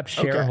to Okay. accept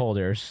Okay.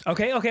 shareholders.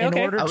 Okay. In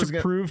order I to was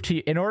gonna- prove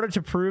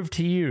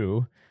to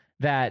you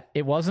that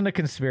it wasn't a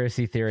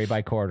conspiracy theory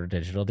by Corridor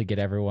Digital to get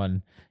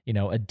everyone,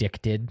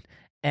 addicted.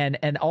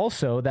 And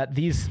also that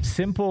these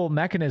simple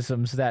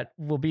mechanisms that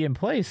will be in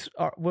place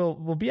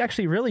will be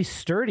actually really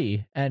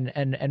sturdy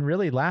and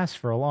really last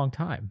for a long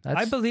time.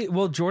 I believe.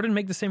 Will Jordan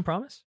make the same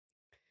promise?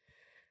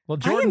 Well,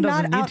 I Jordan am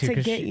doesn't not need out to to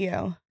 'cause get she-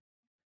 you.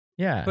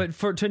 Yeah, But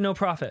to no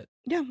profit.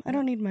 Yeah, I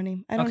don't need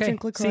money. I don't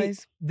drink LaCroix.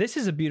 See, this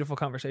is a beautiful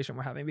conversation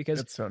we're having because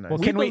It's so nice. well,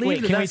 we can we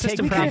believe that can that we take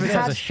system profits can as a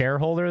exist.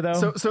 shareholder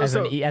though? So-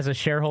 as a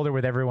shareholder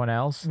with everyone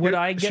else. would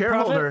I get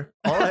shareholder?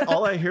 profit?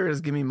 all I hear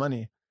is give me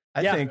money.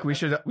 I Yeah. think we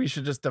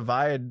should just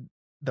divide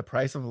the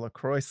price of a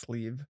LaCroix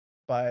sleeve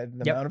by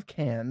the Yep. amount of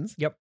cans.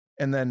 Yep.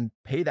 And then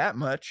pay that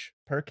much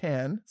per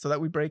can so that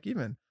we break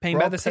even. Paying We're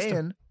by all the system.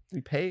 paying- We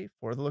pay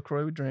for the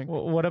LaCroix we drink.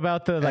 What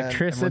about the everyone's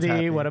electricity?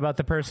 happy. What about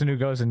the person who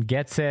goes and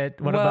gets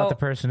it? What Well- about the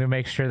person who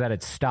makes sure that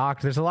it's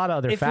stocked? There's a lot of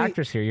other If we-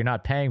 factors here you're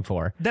not paying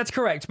for. That's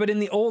correct. But in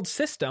the old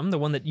system, the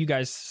one that you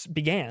guys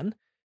began,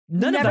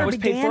 None of that never was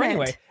paid for began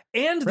anyway. it.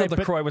 And Right, the but-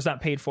 LaCroix was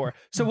not paid for.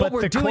 So But what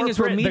we're the doing is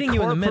we're corporate- meeting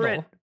you in the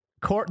middle.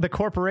 The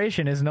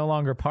corporation is no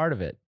longer part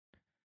of it.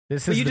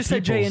 This But is you the just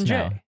said people's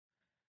J&J.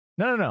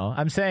 now. No.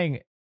 I'm saying,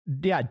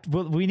 yeah,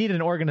 we need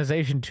an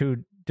organization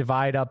to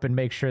divide up and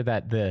make sure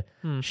that the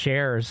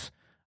shares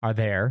are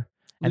there.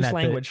 And Loose that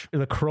language. the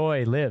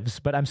LaCroix lives.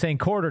 But I'm saying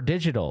Corridor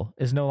Digital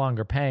is no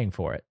longer paying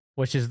for it,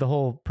 which is the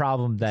whole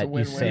problem It's a that you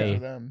win-win say. for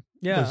them.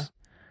 Yeah. was-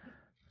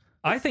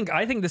 I think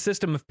the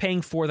system of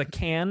paying for the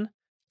can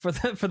for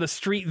the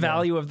street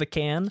value of the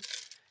can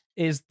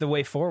is the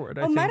way forward.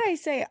 I Oh, think might I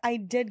say, I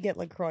did get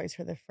LaCroix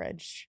for the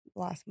fridge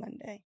last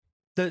Monday.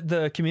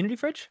 the community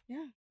fridge.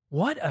 Yeah.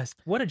 What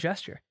a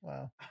gesture!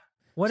 Wow.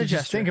 What So a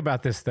just gesture! think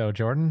about this though,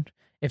 Jordan.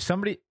 If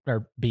somebody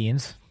or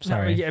beans, No,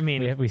 sorry, I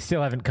mean, we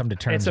still haven't come to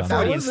terms it's a on That that.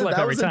 Freudian was, slip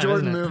that every was a time,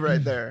 Jordan isn't it? move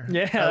right there.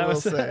 Yeah, I that will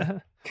was.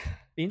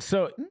 say.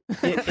 So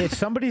if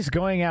somebody's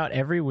going out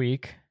every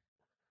week,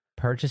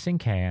 purchasing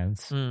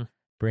cans, Mm.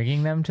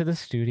 bringing them to the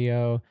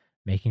studio,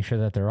 making sure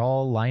that they're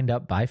all lined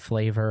up by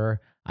flavor,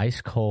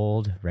 ice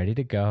cold, ready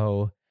to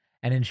go,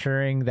 and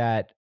ensuring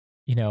that,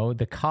 you know,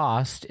 the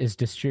cost is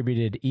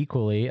distributed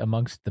equally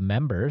amongst the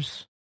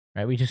members,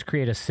 right? We just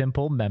create a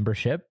simple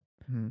membership,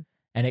 Mhm.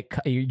 and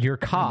your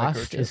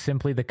cost microchip. is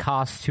simply the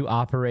cost to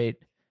operate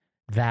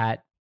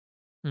that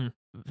Mm.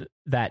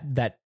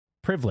 that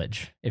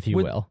privilege, if you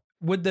Would- will.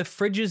 Would the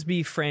fridges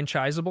be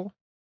franchisable?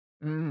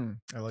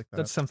 I like that.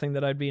 That's something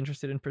that I'd be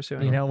interested in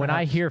pursuing. You know, when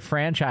I perhaps. hear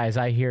franchise,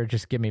 I hear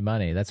just give me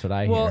money. That's what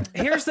I Well,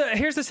 hear.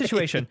 here's the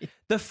situation.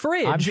 The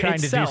fridge I'm trying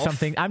itself, to do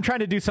something. I'm trying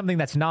to do something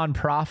that's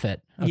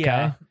non-profit. Okay.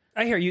 Yeah,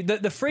 I hear you.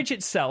 The fridge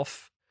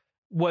itself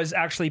was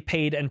actually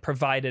paid and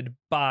provided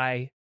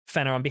by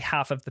Fenner on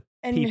behalf of the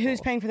And people.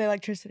 who's paying for the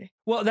electricity?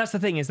 Well, that's the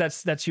thing is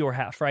that's your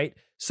half, right?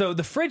 So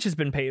the fridge has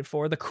been paid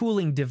for, the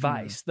cooling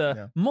device, the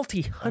yeah.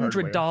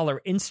 multi-$100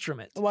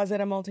 instrument Was it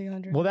a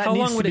multi-hundred? Well, that How needs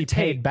long to would be it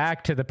paid take?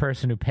 back to the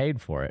person who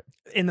paid for it.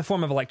 in the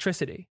form of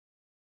electricity.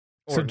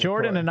 So Or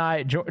Jordan LaCroix. and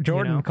I,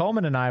 Jordan know?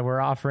 Coleman and I, were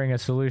offering a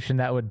solution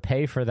that would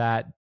pay for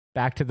that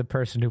back to the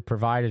person who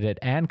provided it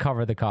and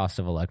cover the cost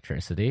of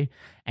electricity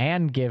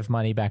and give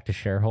money back to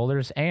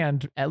shareholders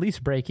and at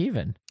least break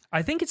even.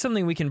 I think it's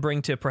something we can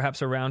bring to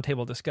perhaps a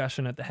roundtable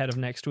discussion at the head of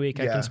next week.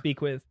 I Yeah. can speak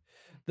with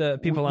the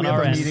people on we have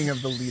our a end. meeting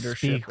of the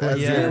leadership, Speak with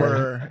as Yeah. it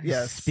were.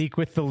 Yes. Speak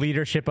with the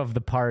leadership of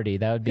the party.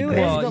 That would be Who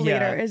great. is the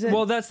leader? Is it-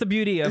 Well, that's the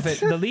beauty of it.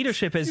 The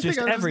leadership is You think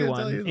just I'm just gonna tell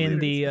everyone you the in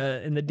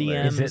leaders? the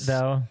DMs. Is it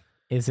though?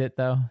 Is it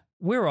though?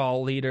 We're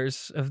all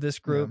leaders of this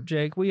group,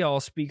 Jake. We all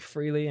speak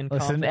freely and Listen,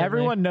 confidently.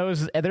 everyone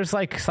knows there's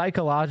like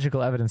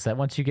psychological evidence that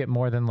once you get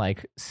more than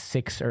like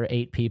 6 or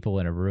 8 people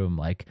in a room,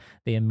 like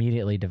they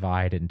immediately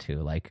divide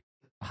into like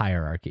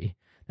hierarchy.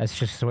 That's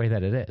just the way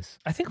that it is.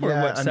 I think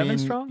we're seven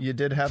strong. You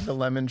did have the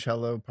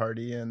limoncello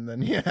party, and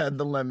then you had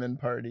the lemon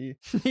party.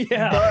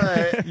 Yeah,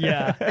 But,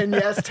 yeah. And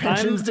yes,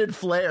 tensions did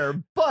flare,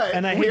 but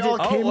And I we hate all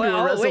to- came to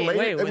a wait, resolution.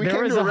 We there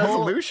came was to a a whole-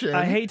 resolution.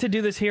 I hate to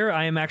do this here.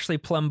 I am actually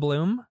Plum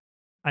Bloom.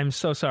 I'm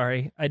so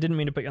sorry. I didn't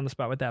mean to put you on the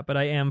spot with that, but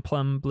I am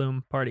Plum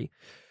Bloom Party.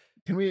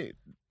 Can we?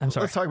 I'm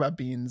sorry. Let's talk about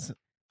beans.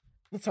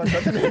 Let's talk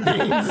about the name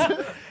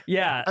beans.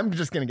 Yeah, I'm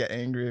just gonna get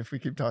angry if we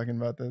keep talking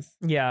about this.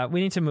 yeah. We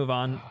need to move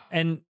on.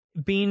 And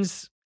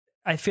beans,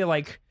 I feel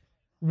like,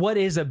 what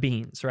is a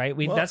beans, right?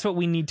 Well, That's what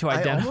we need to I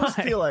identify.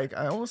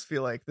 almost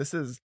feel like this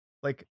is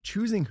like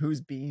choosing who's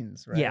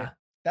beans, right? Yeah.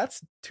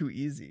 That's too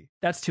easy.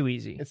 That's too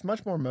easy. It's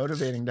much more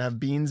motivating to have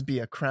beans be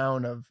a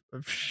crown of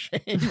shame.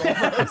 Almost.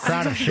 A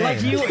crown of shame.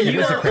 Like you It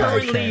is a are crown of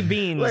currently shame.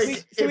 beans.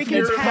 Like So we if can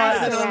you're pass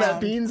riding it on that around.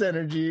 beans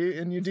energy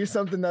and you do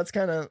something that's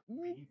kind of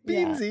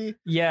beansy,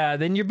 Yeah,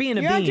 then you're being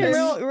a You're acting beans.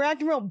 you're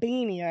acting real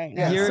beanie right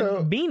now. Yeah, You're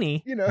so-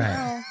 beanie. you know,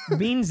 Right.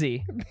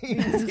 Beansy.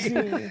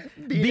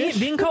 beansy.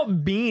 Being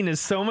called bean is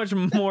so much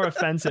more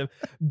offensive.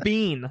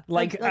 Bean.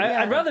 Like, Like,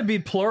 yeah. I'd rather be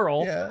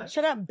plural. Yeah.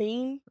 Shut up,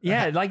 Bean.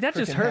 Yeah, like that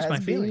just Frickin' hurts my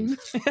has been.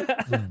 feelings.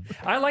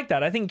 I like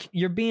that. I think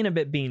you're being a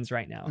bit beans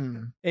right now.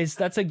 Mm.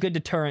 That's a good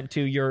deterrent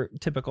to your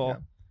typical. Yeah.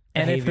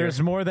 And if behavior.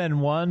 there's more than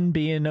one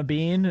being a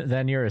bean,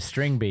 then you're a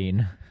string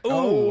bean. Ooh,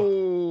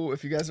 Oh,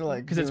 if you guys are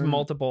like, because it's doing-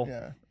 multiple.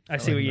 Yeah, I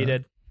see like what you that.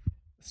 did.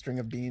 string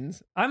of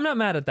beans. I'm not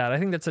mad at that. I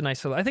think that's a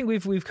nice. I think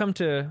we've come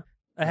to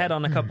ahead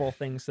on a couple of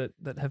things that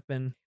have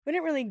been We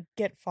didn't really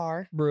get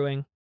far.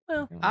 brewing.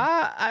 Well,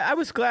 I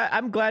was glad.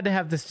 I'm glad to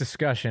have this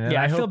discussion, and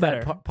Yeah, I hope feel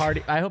that better.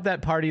 party. I hope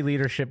that party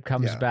leadership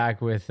comes Yeah.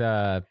 back with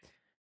a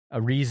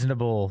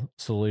reasonable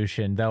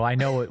solution. Though I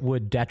know it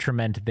would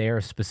detriment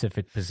their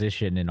specific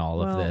position in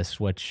all of Well, this,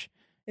 which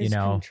you Is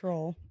know,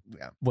 control.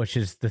 which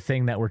is the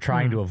thing that we're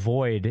trying to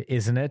avoid,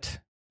 isn't it?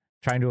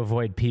 Trying to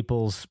avoid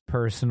people's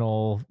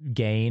personal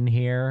gain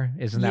here.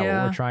 Isn't that what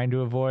Yeah. we're trying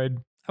to avoid?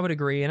 I would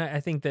agree, and I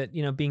think that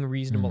being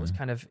reasonable is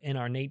kind of in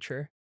our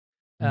nature,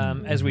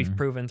 as we've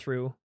proven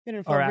through.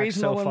 Didn't Our feel act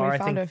reasonable so when far, I we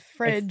found think- a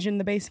fridge in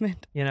the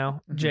basement. You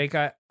know, Jake,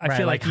 I Right,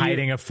 feel like like you-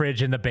 hiding a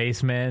fridge in the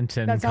basement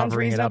and That sounds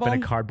covering it up in a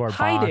reasonable. cardboard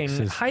hiding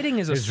box. hiding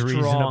is a is strong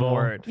reasonable.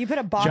 word. You put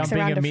a box Jumping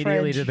around a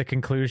immediately fridge. to the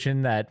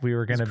conclusion that we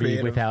were going to be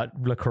creative.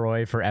 without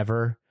LaCroix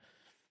forever.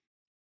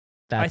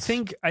 I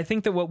think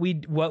that what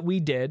we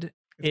did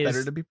is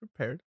better to be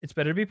prepared. It's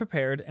better to be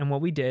prepared. And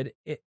what we did,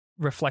 it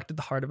reflected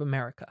the heart of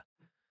America.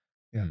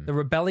 Yeah. The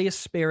rebellious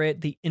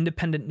spirit, the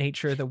independent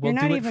nature, that we'll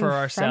You're not do it even for from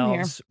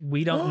ourselves.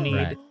 We don't need.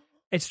 Right.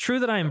 It's true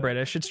that I am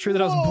British. It's true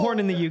that I was born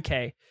in the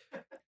UK.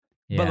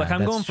 Yeah, But look, I'm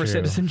that's going for true.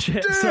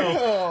 citizenship,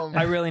 so Damn.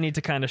 I really need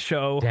to kind of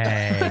show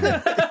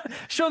Dang.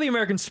 show the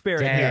American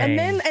spirit Dang. here. And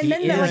then He like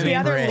is the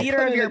other Brit. leader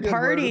Put of in your a good word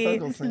party, with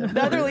Uncle Sam.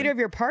 the other leader of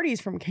your party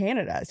is from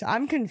Canada. So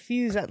I'm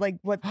confused at like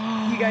what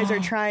you guys are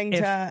trying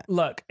to.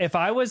 If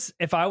I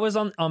was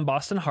on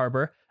Boston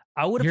Harbor,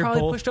 I would have You're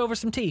probably both- pushed over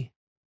some tea.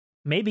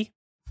 Maybe.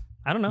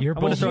 I don't know. You're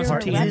I would have both thrown some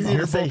part- tea It's in easy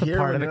You're to say both a here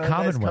part when of the you're on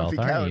a nice Commonwealth,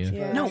 comfy aren't couch, you?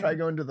 but Yeah. Try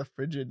going to the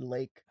frigid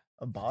lake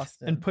of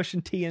Boston. and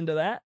pushing tea into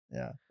that.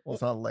 Yeah. Well,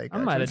 it's not a lake. I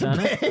might have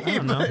actually. done It's a it. I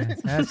don't know. bay,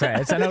 but- That's right.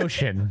 It's an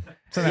ocean.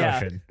 It's an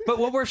ocean. But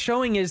what we're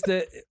showing is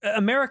that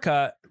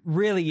America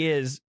really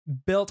is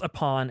built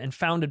upon and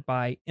founded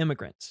by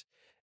immigrants.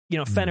 You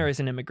know, Fenner is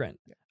an immigrant.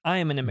 I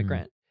am an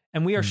immigrant.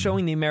 And we are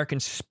showing the American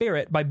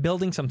spirit by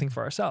building something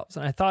for ourselves.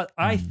 And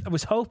I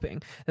was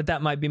hoping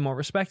that might be more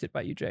respected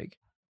by you, Jake.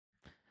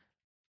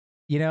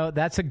 You know,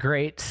 that's a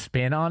great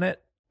spin on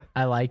it.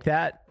 I like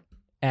that.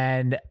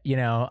 And, you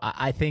know,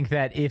 I think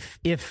that if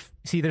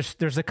see,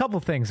 there's a couple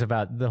things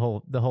about the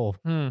whole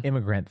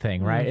immigrant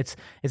thing, right?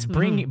 It's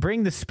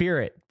bring the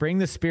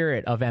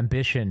spirit of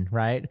ambition,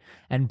 right?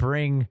 And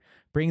bring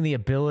the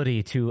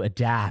ability to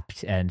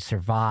adapt and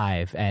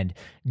survive and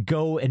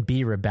go and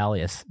be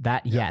rebellious.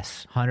 That,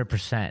 yes,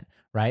 100%,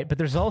 right? But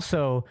there's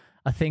also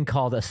a thing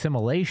called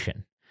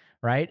assimilation,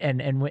 right?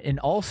 And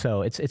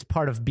also it's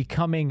part of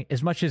becoming,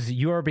 as much as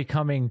you're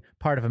becoming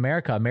part of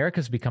America,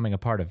 America's becoming a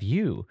part of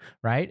you,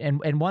 right?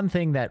 And one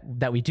thing that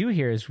we do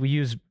here is we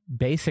use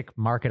basic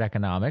market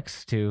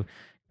economics to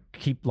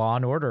keep law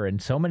and order in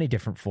so many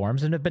different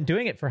forms, and have been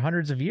doing it for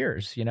hundreds of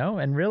years, you know?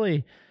 And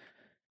really,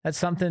 that's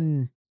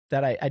something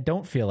that I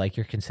don't feel like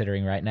you're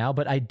considering right now,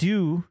 but I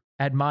do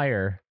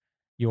admire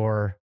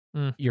your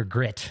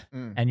grit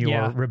and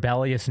your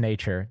rebellious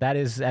nature. That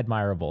is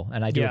admirable,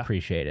 and I do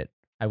appreciate it.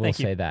 I will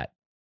say that.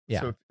 Yeah.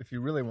 So if you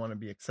really want to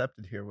be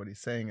accepted here, what he's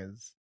saying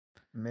is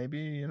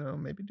maybe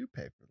do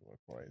pay for the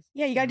LaCroix.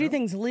 Yeah, you got to do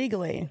things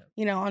legally,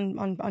 you know,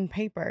 on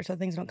paper, so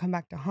things don't come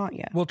back to haunt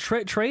you. Well,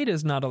 trade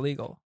is not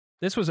illegal.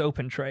 This was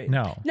open trade.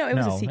 No, it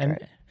was a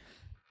secret.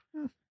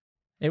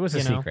 It was a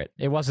You know? secret.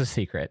 It was a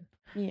secret.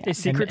 Yeah. Is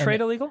secret And-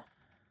 trade illegal?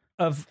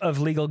 Of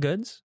legal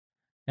goods?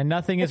 And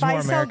nothing is If I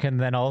more sell American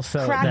than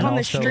also Crack than on the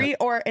also- street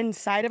or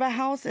inside of a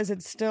house, is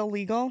it still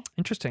legal?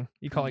 Interesting.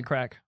 You call it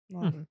crack.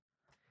 Well,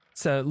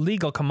 It's a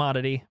legal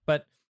commodity,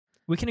 but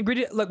we can agree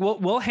to look.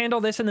 We'll handle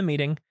this in the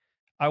meeting.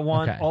 I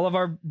want Okay. all of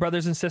our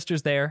brothers and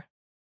sisters there.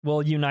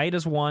 We'll unite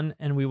as one,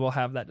 and we will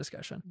have that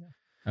discussion.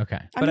 Okay.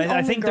 But I'm the I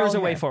only think there's a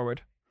girl way here.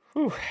 forward.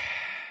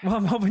 Well,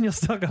 I'm hoping you'll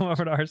still come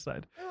over to our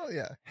side. Oh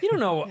yeah. You don't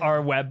know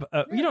our web.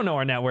 You don't know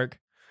our network.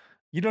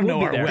 You don't We'll know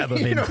be our there. web of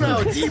You don't know how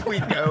influence. deep we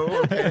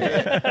go.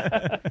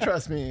 Okay?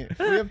 Trust me,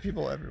 we have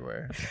people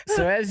everywhere.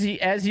 So as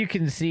you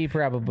can see,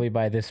 probably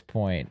by this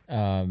point,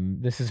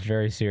 this is a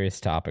very serious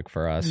topic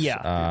for us.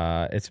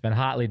 Yeah. It's been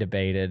hotly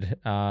debated,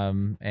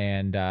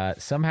 and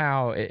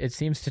somehow it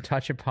seems to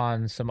touch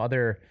upon some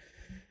other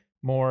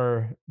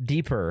more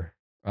deeper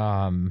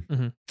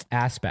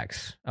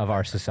aspects of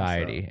our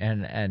society,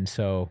 and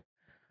so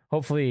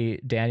hopefully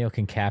Daniel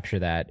can capture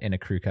that in a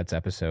Crew Cuts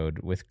episode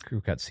with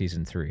Crew Cuts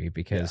season 3,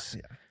 because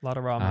Yeah. A lot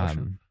of raw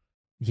emotion.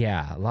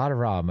 a lot of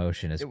raw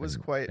emotion has It was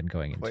been quite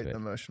going quite into an it.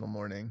 emotional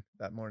morning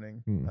that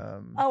morning.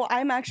 Oh,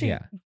 I'm actually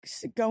Yeah.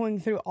 going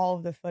through all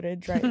of the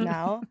footage right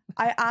now.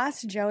 I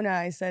asked Jonah,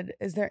 I said,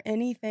 is there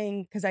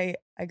anything, because I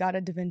got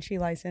a Da Vinci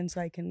license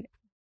so I can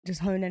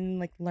just hone in and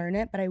like learn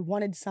it, but I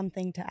wanted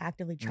something to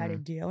actively try to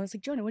do. I was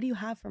like, Jonah, what do you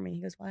have for me?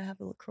 He goes, well, I have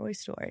the LaCroix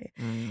story.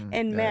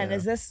 And man,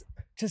 is this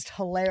just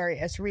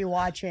hilarious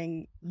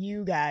rewatching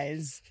you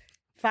guys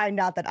find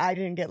out that I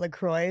didn't get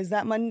LaCroix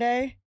that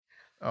Monday.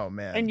 Oh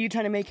man. And you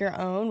trying to make your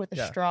own with a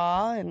Yeah.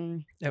 straw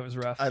and It was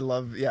rough. I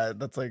love,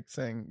 that's like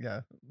saying,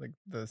 like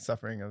the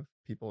suffering of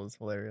people is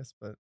hilarious,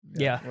 but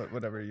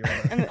whatever you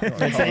want.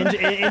 It's an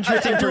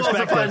interesting I do also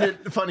find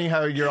perspective. it funny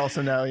how you're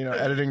also now,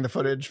 editing the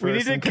footage for We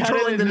us need and to cut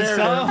controlling it the into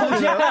narrative. Oh,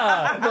 you know?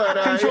 yeah.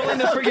 But, Controlling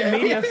the freaking okay.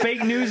 media,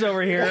 fake news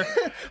over here.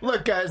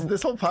 Look, guys,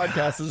 this whole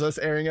podcast is us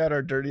airing out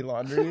our dirty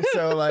laundry.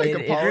 So, like, It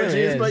really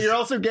apologies, but is. you're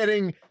also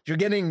getting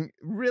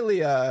really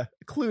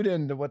clued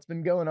into what's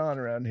been going on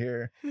around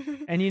here.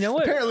 And you know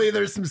what? Apparently,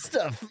 there's some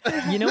stuff.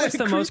 You know what's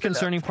the most creeping up.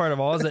 concerning part of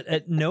all is that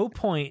at no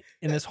point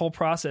in this whole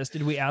process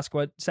did we ask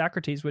what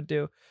Socrates would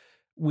do.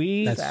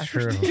 That's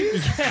true.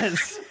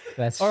 Yes.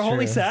 That's Our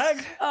holy true.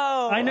 sag?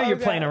 oh, I know you're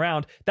okay. playing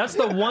around. That's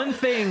the one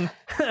thing.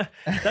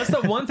 That's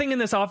the one thing in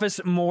this office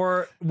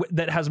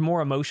that has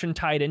more emotion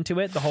tied into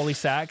it, the holy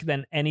sack,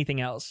 than anything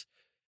else.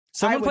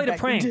 Someone would played a beg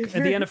to prank differ.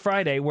 at the end of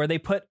Friday where they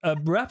put a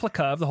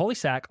replica of the holy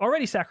sack,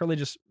 already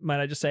sacrilegious,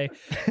 might I just say,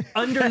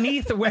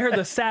 underneath where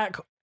the sack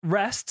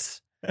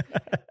rests.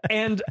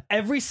 And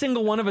every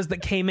single one of us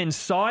that came in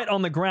saw it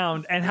on the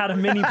ground and had a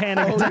mini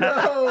panic Oh, attack.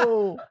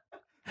 no.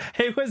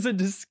 It was a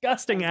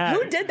disgusting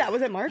act. Who did that?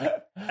 Was it Mark?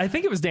 I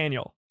think it was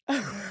Daniel.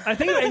 I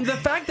think, and the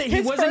fact that he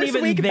His wasn't first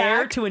even week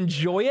there back. to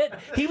enjoy it,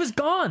 he was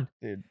gone.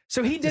 Dude,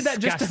 So he did that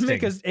just to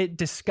make us it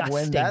disgusting.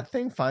 when that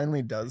thing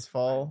finally does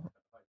fall,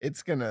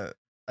 it's gonna.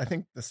 I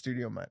think the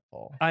studio might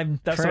fall. That's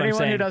For what I'm anyone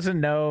saying. who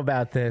doesn't know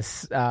about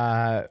this,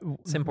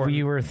 important.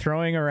 we were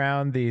throwing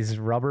around these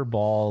rubber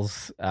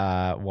balls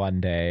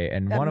one day,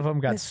 and That one of them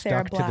got Miss Sarah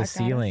stuck to Black the got us.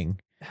 ceiling.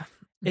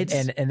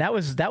 And that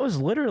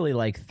was literally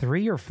like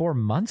 3 or 4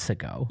 months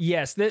ago.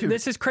 Yes,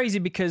 this is crazy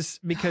because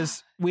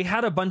we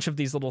had a bunch of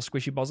these little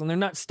squishy balls, and they're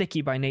not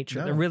sticky by nature.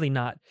 No. They're really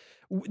not.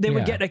 They would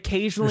Yeah. get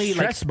occasionally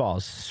Stress like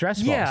balls.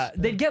 yeah,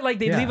 they'd get like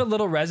they'd Yeah. leave a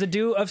little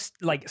residue of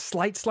like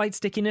slight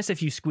stickiness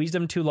if you squeeze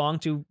them too long,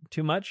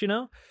 too much, you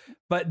know.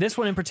 But this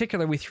one in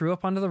particular, we threw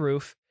up onto the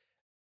roof,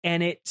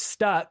 and it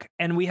stuck.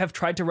 And we have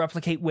tried to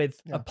replicate with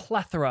a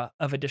plethora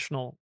of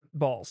additional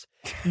balls.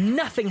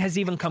 Nothing has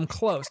even come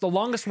close. The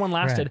longest one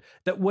lasted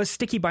that was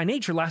sticky by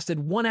nature lasted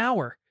 1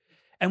 hour.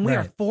 And we are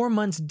Right. 4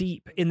 months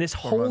deep in this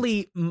 4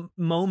 holy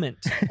moment.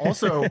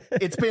 Also,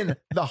 it's been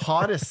the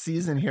hottest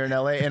season here in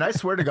LA, and I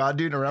swear to God,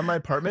 dude, around my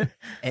apartment,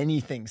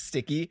 anything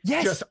sticky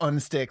Yes. just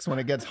unsticks when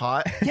it gets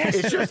hot. Yes.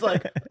 It's just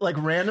like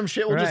random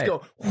shit will just Right.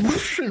 go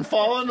whoosh and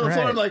fall onto the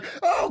floor. Right. I'm like,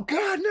 oh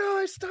God, no,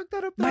 I stuck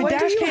that up. My What do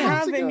dash you cam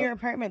have ago. in your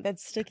apartment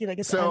that's sticky? Like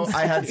it's So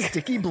I had unsticky?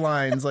 sticky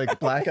blinds, like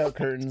blackout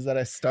curtains that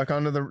I stuck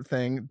onto the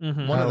thing.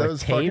 Mhm. One of Like those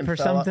tape fucking or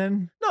fell off.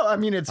 something. No, I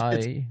mean it's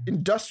I-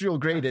 industrial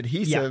grade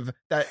adhesive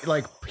that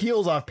like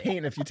peels off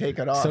paint if you take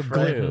it off. So right?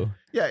 glue.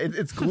 Yeah,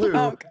 it's glue.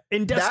 Oh,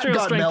 Industrial that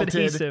got strength melted.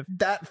 adhesive.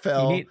 That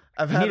fell. You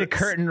I've need had a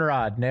curtain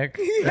rod, Nick.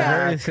 Yeah.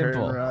 Very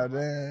simple. Curtain rod,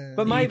 eh.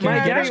 But my You can-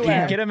 dash everywhere. You cam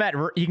can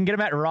get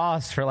them at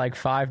Ross for like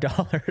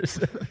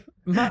 $5.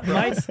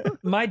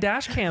 my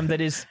dash cam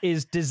that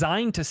is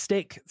designed to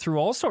stick through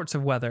all sorts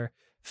of weather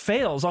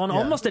fails on Yeah.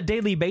 almost a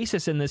daily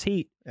basis in this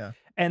heat. Yeah.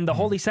 And the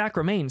holy sack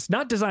remains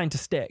not designed to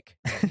stick,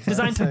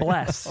 designed to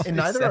bless. And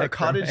neither are Sacrament.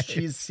 cottage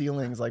cheese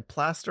ceilings. Like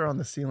plaster on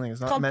the ceiling is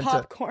not called meant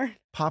popcorn. to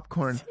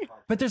popcorn.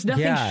 But there's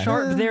nothing Yeah.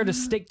 sharp there to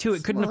stick to. It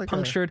It's couldn't more have like a-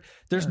 punctured.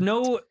 There's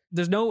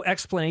no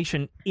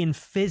explanation in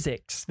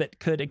physics that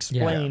could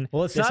explain.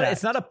 Well, it's this not. act.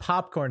 It's not a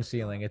popcorn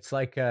ceiling. It's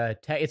like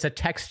it's a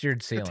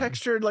textured A ceiling.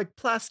 textured like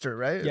plaster,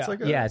 right? Yeah. It's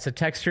like a, Yeah, it's a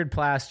textured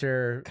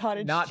plaster.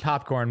 Cottage not cheese.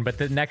 popcorn, but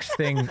the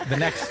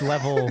next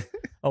level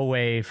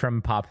away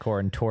from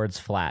popcorn towards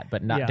flat,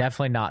 but not Yeah.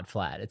 definitely not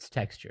flat. It's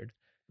textured.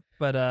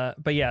 But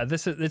yeah,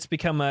 it's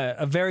become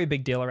a very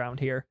big deal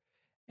around here,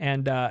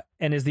 and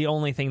is the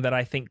only thing that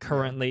I think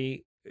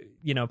currently,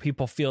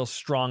 people feel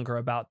stronger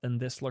about than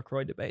this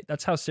LaCroix debate.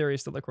 That's how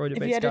serious the LaCroix If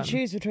debate you had to gotten.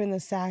 choose between the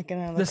sack and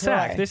a LaCroix, The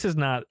sack. This is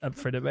not up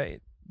for debate.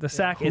 The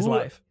sack is Who-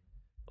 life.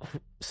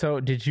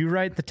 So, did you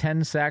write the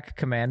 10 sack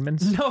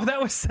commandments? No,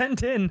 that was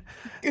sent in.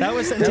 That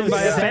was sent in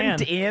by a fan.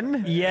 sent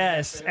in.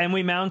 Yes, and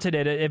we mounted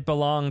it. It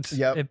belonged.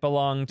 Yep. It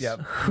belonged. Yep.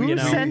 Who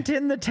sent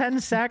in the 10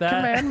 sack That-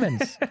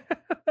 commandments?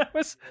 That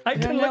was. I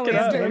don't can know, look we it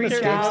have up. to I reach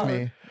can't out.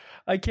 remember. me.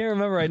 I can't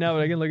remember right now,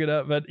 but I can look it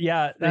up. But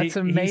yeah, That's he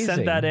amazing.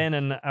 sent that in,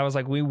 and I was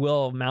like, "We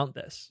will mount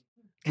this.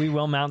 We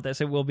will mount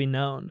this. It will be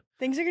known."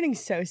 things are getting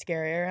so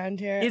scary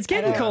around here. It's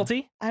getting I don't-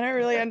 culty. I don't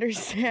really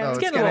understand. No, what's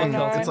getting a little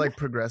going on. culty. It's like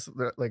progressive.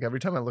 Like every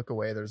time I look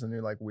away, there's a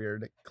new like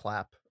weird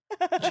clap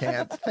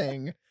chant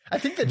thing. I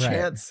think the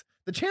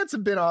Right. chants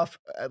have been off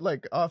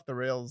the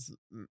rails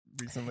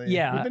recently.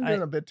 Yeah, we've been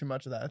doing a bit too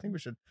much of that. I think we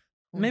should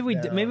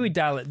Maybe we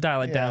dial it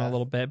down Yeah. a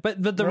little bit,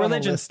 but the We're on a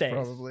religion list, stays.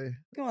 probably.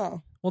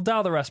 Well, We'll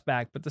dial the rest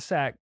back, but the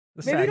sack.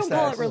 maybe don't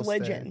call it sacks will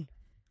religion.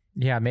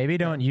 Yeah, maybe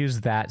don't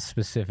use that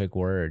specific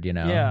word.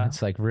 Yeah.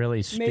 it's like really.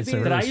 It's Maybe- a Did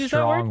really I use that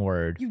strong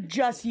word. You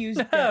just used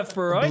it.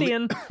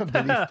 Freudian.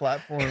 Belief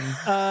platform.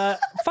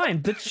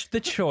 Fine. The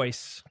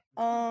choice.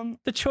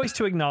 The choice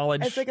to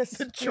acknowledge. It's like a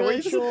The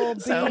choice spiritual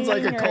sounds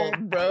like a being cult, or-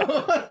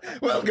 bro.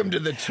 Welcome to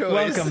the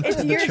choice. Welcome. It's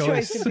The your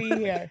choice. choice to be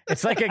here.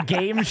 It's like a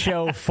game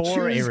show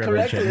for a Choose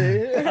religion.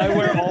 correctly. I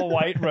wear all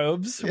white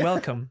robes.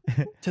 Welcome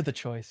to the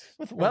choice.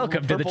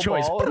 Welcome to the Purple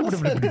choice.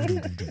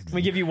 balls.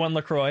 We give you one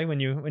LaCroix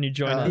when you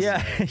join us.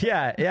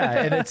 Yeah,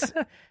 and it's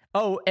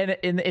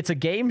and it's a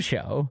game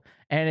show,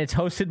 and it's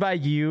hosted by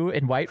you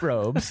in white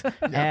robes,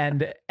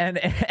 and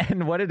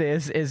what it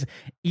is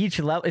each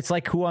level. It's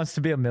like Who Wants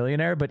to Be a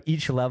Millionaire, but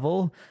each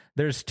level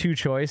there's two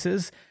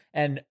choices,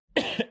 and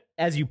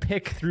as you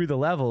pick through the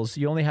levels,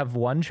 you only have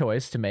one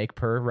choice to make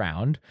per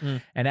round,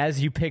 and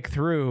as you pick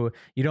through,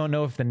 you don't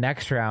know if the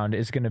next round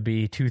is going to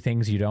be two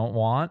things you don't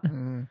want,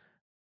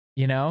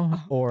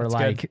 or That's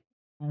like. good.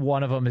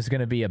 One of them is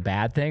going to be a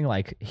bad thing,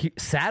 like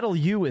saddle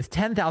you with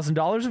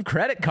 $10,000 of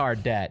credit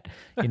card debt,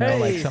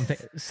 like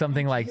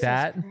something like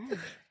that.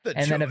 The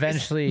And then choice.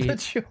 eventually, The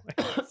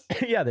choice.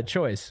 yeah, the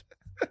choice.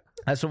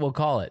 That's what we'll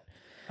call it.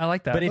 I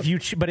like that. But if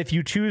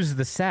you choose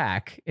the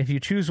sack, if you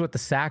choose what the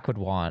sack would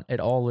want, it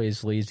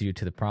always leads you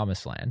to the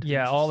promised land.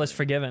 yeah, all is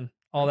forgiven.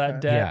 All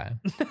that debt.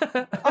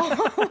 Yeah, All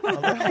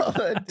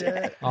that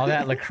debt. all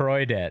that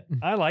LaCroix debt.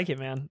 I like it,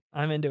 man.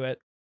 I'm into it.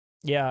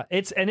 Yeah,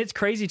 it's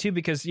crazy too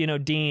because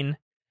Dean,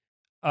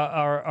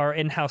 our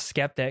in-house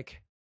skeptic,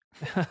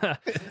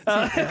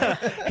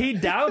 he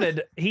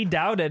doubted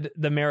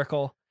the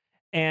miracle,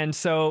 and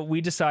so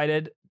we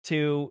decided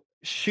to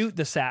shoot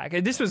the sack.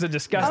 This was a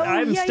disgusting.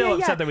 I'm still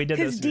upset that we did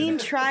this. Because Dean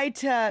tried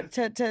to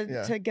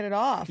get it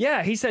off.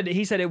 Yeah, he said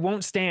it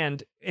won't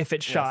stand if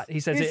it's shot. He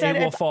says it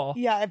will fall.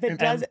 Yeah,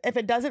 if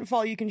it doesn't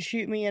fall, you can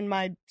shoot me in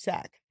my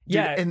sack.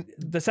 Yeah, and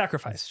the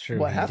sacrifice. True.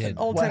 What happened?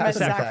 Ultimate Sacrifice.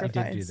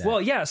 sacrifice. He did do that.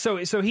 Well, yeah. So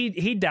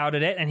he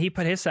doubted it and he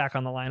put his sack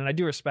on the line, and I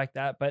do respect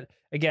that. But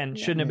again,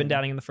 shouldn't have been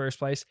doubting in the first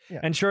place. Yeah.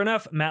 And sure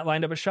enough, Matt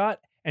lined up a shot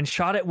and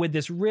shot it with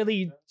this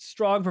really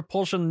strong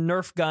propulsion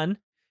Nerf gun.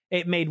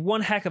 It made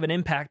one heck of an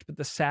impact, but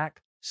the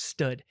sack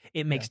stood.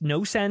 It makes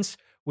no sense.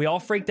 We all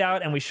freaked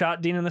out and we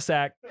shot Dean in the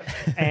sack,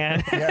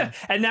 and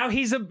and now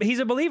he's a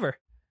believer,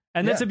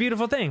 and that's a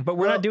beautiful thing. But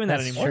we're not doing that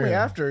that's anymore. true. Only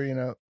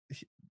after,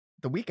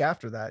 the week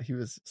after that, he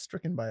was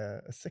stricken by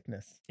a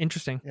sickness.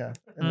 Interesting. Yeah.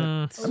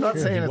 And Mm. I'm not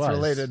True, saying he it's was.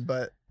 related,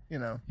 but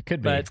It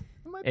could be. But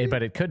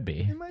But it could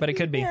be. but it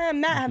could be. Yeah,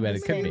 Matt had But the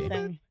it could same be.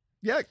 thing.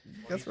 Yeah,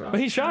 that's right.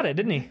 But he shot it,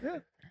 didn't he? Yeah.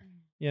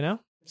 You know?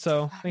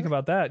 So think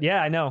about that. Yeah,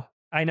 I know.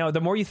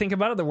 The more you think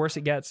about it, the worse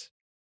it gets.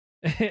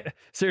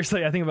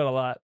 Seriously, I think about it a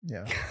lot.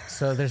 Yeah.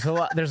 So there's a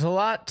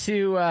lot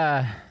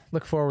to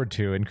look forward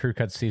to in Crew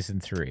Cut Season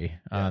 3.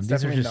 Yeah, it's These are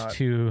definitely just not-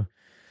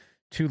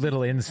 two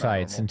little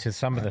insights normal. into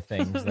some of the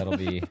things that'll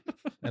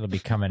be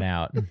coming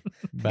out.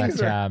 But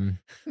These are-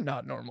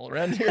 Not normal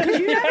around here.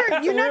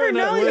 You never We're in a-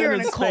 know we're you're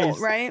in in a a cult, space.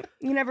 right?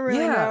 You never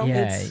really Yeah. know.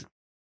 yeah,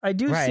 I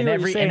do right. see And what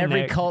every you're saying,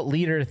 every Nick. cult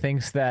leader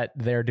thinks that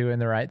they're doing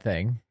the right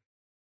thing.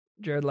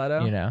 Jared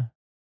Leto. You know,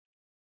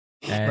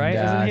 and, Right?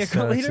 Isn't he a so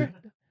cult leader?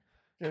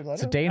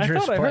 It's a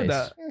dangerous I thought I place. heard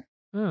that.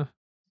 Oh.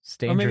 It's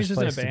Or a maybe dangerous he's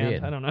just in a place to be band.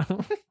 in. I don't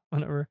know.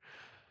 Whatever.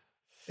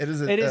 It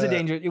is It is a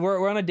danger.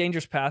 We're on a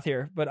dangerous path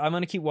here, but I'm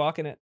going to keep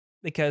walking it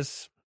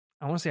because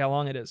I want to see how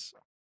long it is.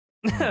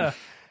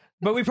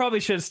 But we probably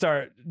should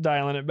start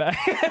dialing it back.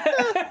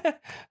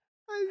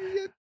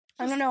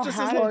 I don't know just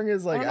how as to- long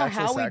as like I don't know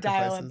actual how we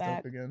dial it sacrifices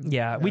back. don't begin.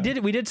 Yeah,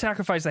 we did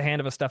sacrifice the hand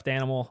of a stuffed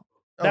animal.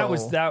 That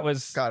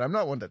was God, I'm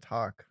not one to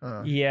talk.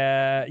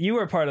 Yeah, you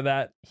were a part of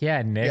that.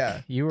 Yeah, Nick,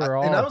 Yeah. you were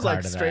all and I a was part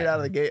like of straight that. out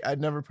of the gate.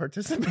 I'd never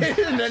participated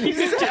in any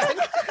sack.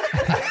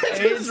 I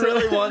just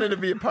really wanted to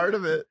be a part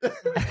of it.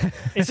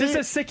 It's just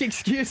a sick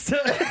excuse to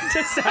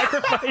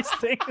sacrifice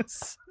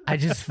things. I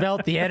just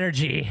felt the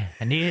energy.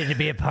 I needed to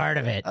be a part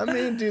of it. I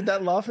mean, dude,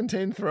 that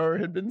LaFontaine thrower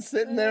had been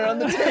sitting there on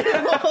the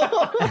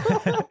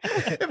table.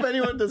 If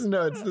anyone doesn't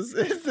know, it's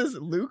this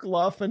Luke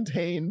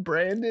LaFontaine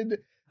branded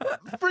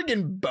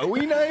friggin'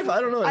 Bowie knife. I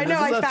don't know. I know.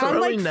 This is I a found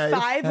like throwing knife.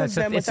 5 No, of it's a-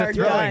 them it's with a our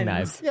throwing guns.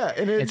 knife. Yeah,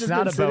 and it's It's just not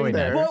been a sitting Bowie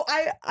there. knife.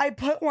 Well, I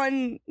put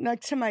one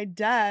next to my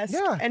desk,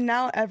 Yeah. and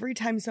now every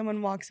time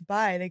someone walks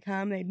by, they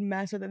come, they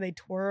mess with it, they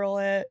twirl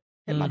it.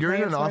 hit my You're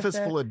in an plants with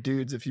office it. full of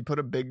dudes. If you put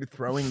a big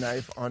throwing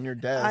knife on your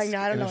desk, I know,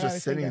 I don't and know it's what I just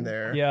was sitting thinking.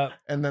 there, Yeah.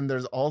 and then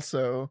there's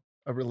also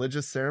a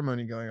religious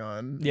ceremony going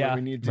on. Yeah. where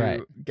we need to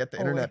Right. get the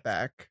Holy. internet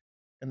back,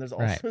 and there's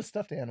also Right. a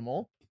stuffed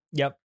animal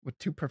Yep. with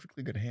 2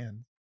 perfectly good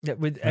hands. Yeah, I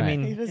Right.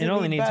 mean, He doesn't it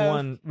only need needs both.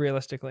 one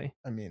realistically,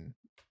 I mean,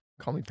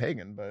 call me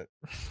pagan, but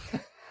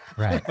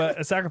Right. but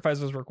a sacrifice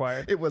was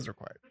required. it was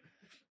required.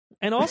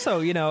 And also,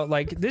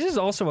 this is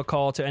also a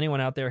call to anyone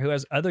out there who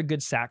has other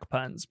good sack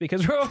puns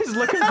because we're always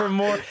looking for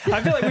more.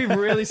 I feel like we've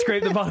really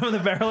scraped the bottom of the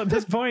barrel at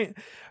this point,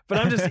 but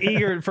I'm just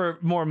eager for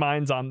more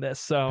minds on this.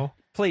 So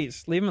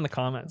please leave them in the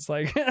comments.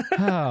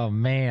 Oh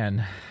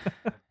man,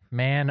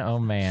 oh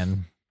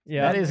man.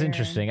 Yeah, That is Man.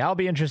 interesting. I'll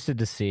be interested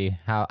to see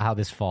how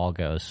this fall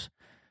goes.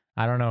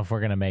 I don't know if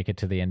we're gonna make it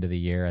to the end of the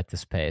year at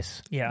this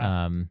pace.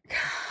 Yeah.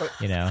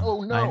 You know.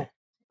 Oh no!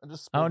 I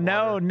just Oh spilled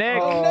no, water.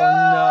 Nick.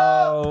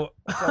 Oh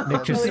no.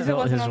 Nick just At least it spilled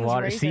wasn't his on his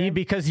water. razor. See,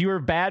 because you were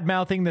bad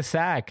mouthing the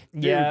sack.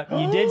 Yeah,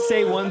 you did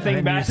say one thing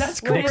And bad. you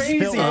That's Nick crazy.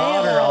 spilled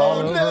water all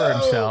over no.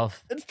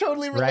 himself. It's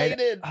totally Right?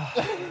 related.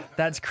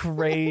 That's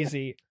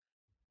crazy.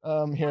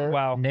 Here.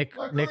 Wow. Nick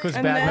was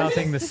And bad then-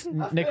 mouthing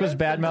the Nick was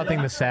bad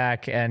mouthing the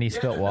sack, and he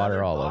spilled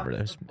water all over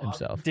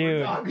himself.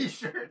 Dude,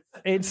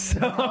 it's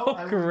so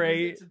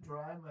great.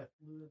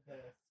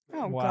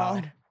 Oh Wow.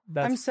 God,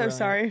 That's I'm so brilliant.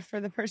 sorry for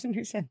the person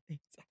who sent these.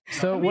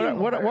 So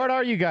what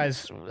are you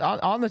guys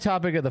on the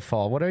topic of the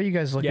fall? What are you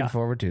guys looking Yeah.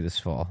 forward to this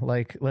fall?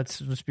 Like,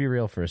 let's be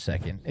real for a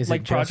second. Is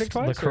Like it just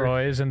project-wise,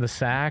 LaCroix and the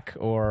sack,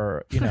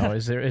 or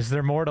is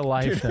there more to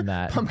life than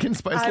that? Pumpkin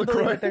spice I believe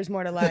LaCroix. that there's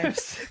more to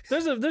life.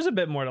 There's a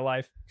bit more to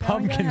life.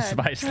 Pumpkin ahead.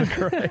 spice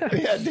LaCroix.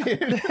 Yeah,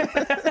 dude.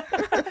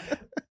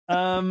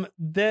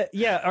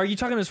 Are you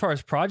talking as far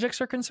as projects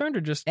are concerned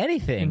or just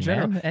Anything, in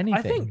general? man. Anything.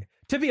 I think,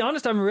 to be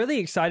honest, I'm really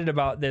excited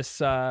about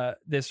this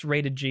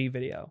rated G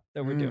video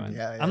that we're doing.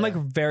 yeah, I'm like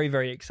yeah. very,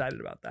 very excited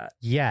about that.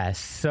 Yes.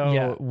 So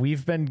Yeah.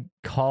 we've been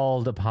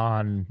called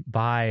upon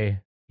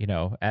by,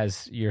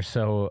 as you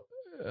so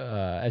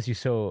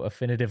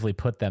affinitively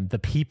put them, the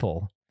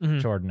people, Mhm.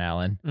 Jordan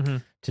Allen,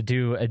 Mhm. to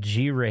do a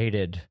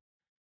G-rated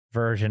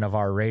version of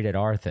our rated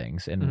R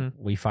things, and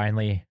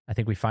Mhm. I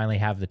think we finally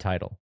have the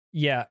title.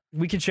 Yeah,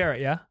 we can share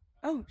it. Yeah.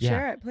 Oh, Yeah.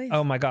 share it, please.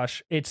 Oh my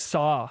gosh, it's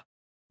Saw,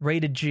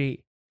 rated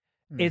G.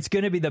 It's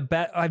going to be the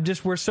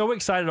best. We're so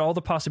excited all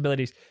the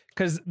possibilities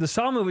because the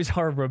Saw movies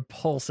are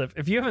repulsive.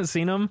 If you haven't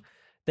seen them,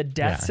 The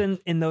deaths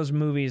in those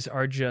movies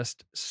are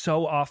just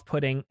so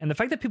off-putting, and the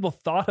fact that people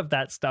thought of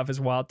that stuff is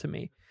wild to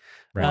me.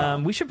 Right.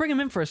 We should bring him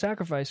in for a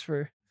sacrifice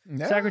for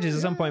Socrates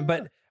at some point,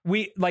 but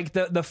we like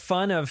the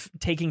fun of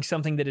taking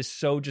something that is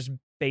so just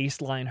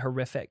baseline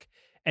horrific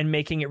and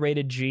making it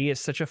rated G is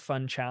such a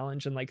fun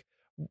challenge. And like,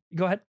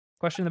 go ahead,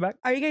 question in the back.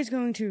 Are you guys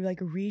going to like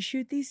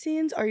reshoot these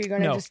scenes? Or are you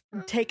going to No. just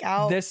take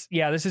out This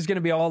is going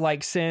to be all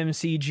like sim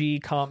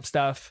CG comp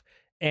stuff.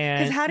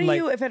 And because how do like,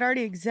 you, if it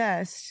already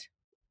exists?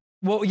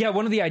 well, yeah,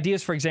 one of the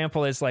ideas, for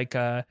example, is like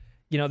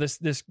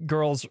this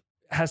girl's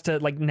has to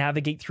like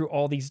navigate through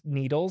all these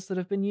needles that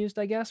have been used,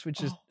 I guess,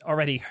 which is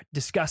already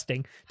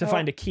disgusting to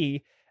find a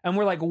key. And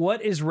we're like,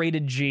 what is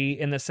rated G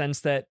in the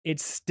sense that it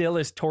still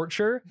is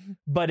torture,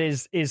 but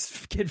is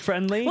kid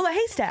friendly? Well, a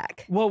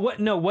haystack. Well,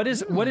 what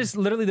is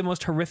literally the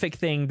most horrific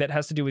thing that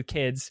has to do with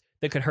kids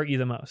that could hurt you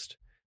the most?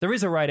 There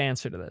is a right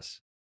answer to this.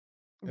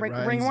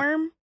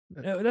 Ringworm?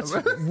 That's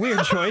a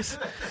weird choice.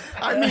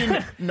 I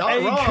mean, not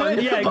It wrong.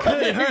 could- yeah, it but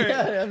could hurt.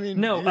 Yeah, I mean,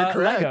 No, you're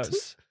correct.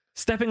 Legos.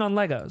 Stepping on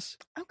Legos.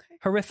 Okay.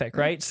 Horrific,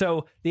 right?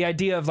 So the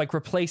idea of like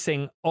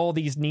replacing all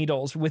these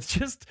needles with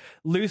just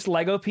loose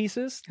Lego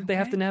pieces that they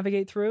have to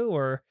navigate through,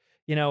 or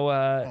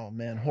Oh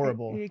man,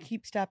 horrible. You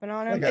keep stepping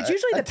on them. Like It's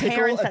usually the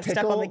parents that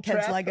step on the tickle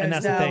kids' trap? Legos. and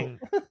that's the though. thing.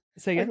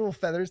 Say Like again? little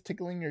feathers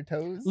tickling your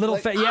toes. Little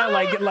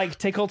like, like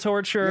tickle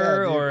torture, Yeah,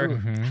 dude, or ooh.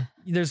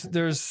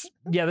 Mhm.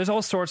 there's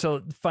all sorts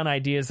of fun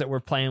ideas that we're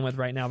playing with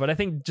right now. But I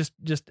think just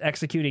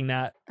executing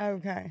that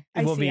Okay.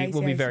 will be I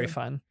very see.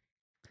 fun.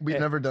 We've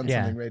never done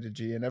Yeah. something rated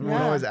G, and everyone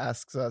Yeah. always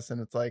asks us,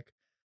 and it's like,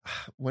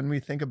 when we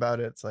think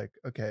about it, it's like,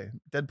 okay,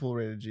 Deadpool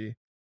rated G,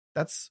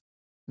 that's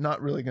not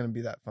really going to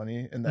be that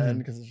funny in the Mhm. end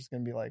because it's just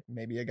going to be like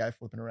maybe a guy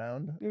flipping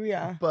around.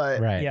 Yeah.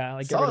 But Right. Yeah,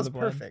 like get rid of Saw's the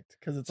blood. perfect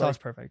because it's Saw's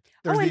like perfect.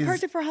 there's and these.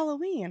 perfect for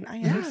Halloween. I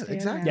Yes, have to,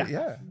 exactly.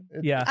 yeah. Yeah.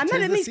 Yeah. I'm not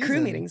tis in the these crew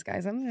season. meetings,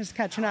 guys. I'm just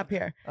catching up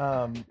here.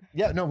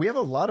 Yeah, no, we have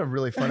a lot of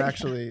really fun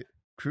actually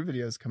crew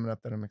videos coming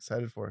up that I'm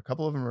excited for. A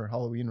couple of them are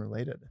Halloween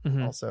related.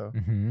 Mhm. Also,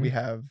 Mhm. we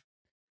have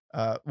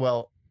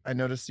well, I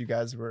noticed you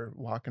guys were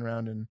walking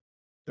around and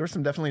there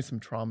were definitely some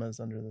traumas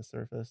under the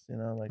surface,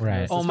 like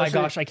Right. Oh my especially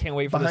gosh, I can't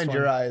wait for this behind one.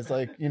 your eyes,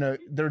 like there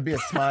would be a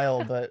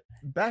smile, but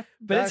But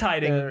it's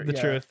hiding there, the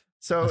yeah. truth.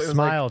 So A it was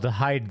smile to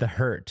hide the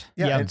hurt. like,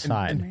 the and-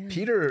 outside. And,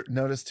 Peter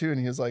noticed too,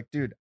 and he was like,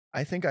 "Dude,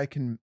 I think I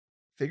can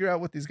figure out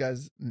what these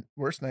guys'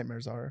 worst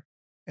nightmares are,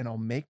 and I'll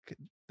make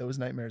those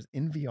nightmares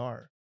in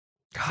VR."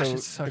 Gosh, so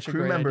it's such the a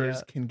crew great members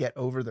idea. can get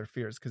over their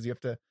fears because you have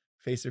to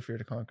face your fear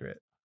to conquer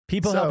it.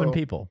 People So- helping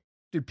people.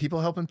 Dude,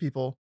 people helping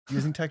people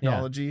using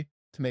technology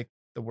to make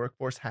the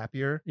workforce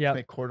happier, Yep. to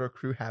make corridor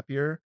crew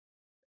happier.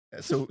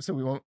 So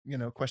we won't,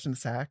 question the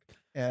sack,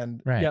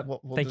 and Right. Yep.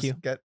 we'll Thank just you.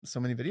 get so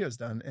many videos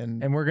done.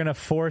 And we're going to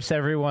force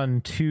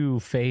everyone to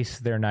face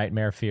their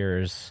nightmare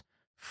fears,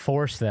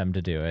 force them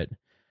to do it.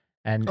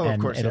 And, Oh, of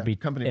and course, it'll yeah. be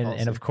Company and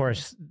policy. of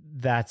course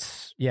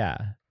that's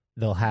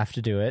they'll have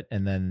to do it,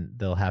 and then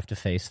they'll have to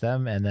face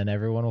them, and then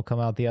everyone will come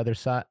out the other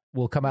side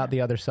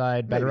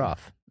better Maybe.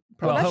 off.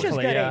 Well, That's just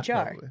hopefully, good yeah.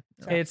 HR. Probably.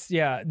 It's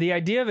the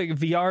idea of a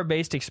VR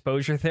based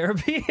exposure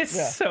therapy is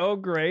Yeah. so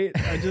great.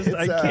 I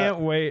It's,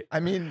 can't wait.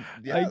 I mean,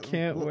 yeah, I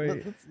can't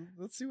wait.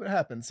 Let's see what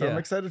happens. So I'm Yeah.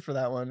 excited for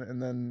that one,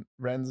 and then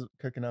Ren's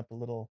cooking up a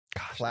little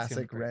Gosh, that's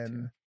gonna be classic great, too.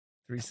 Ren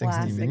 360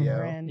 Classic video.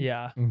 Ren.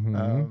 Yeah.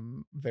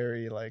 Mhm.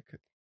 Very like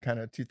kind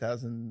of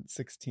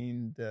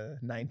 2016 to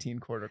 19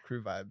 quarter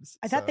crew vibes.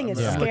 That So thing is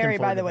I'm looking scary,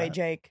 by forward the to way, that.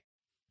 Jake.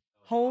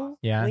 Holy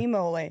Yeah.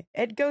 moly.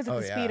 It goes at Oh,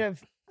 the yeah. speed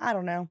of, I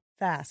don't know,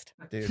 fast.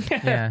 Dude.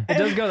 Yeah. It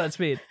does go that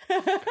speed.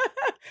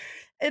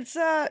 It's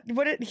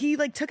he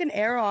like took an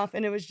air off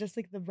and it was just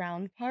like the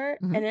round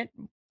part Mhm. and it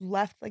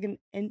left like an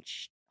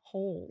inch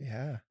hole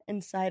Yeah.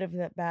 inside of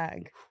that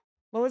bag.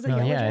 What was it? No,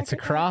 Yellow yeah, it's a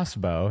Jacket?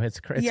 crossbow. It's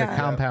a Yeah.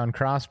 compound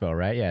crossbow,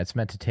 right? Yeah, it's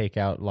meant to take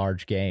out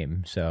large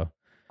game. So,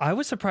 I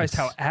was surprised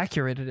how It's-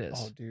 accurate it is.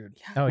 Oh, dude.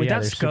 oh With yeah,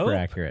 that they're scope, super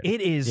accurate.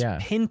 it is Yeah.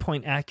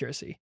 pinpoint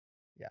accuracy.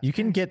 Yeah. You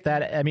can get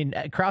that. I mean,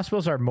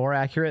 crossbows are more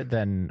accurate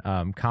than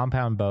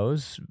compound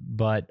bows,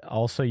 but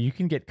also you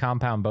can get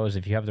compound bows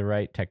if you have the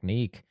right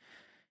technique.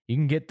 You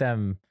can get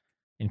them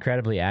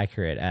incredibly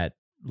accurate at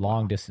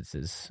long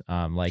distances.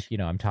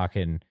 I'm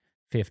talking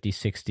 50,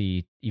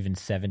 60, even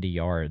 70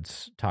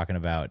 yards, talking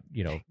about,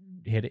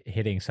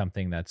 hitting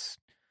something that's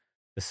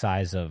the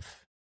size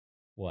of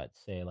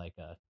say like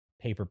a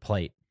paper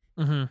plate,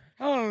 Mm-hmm.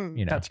 Oh,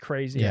 That's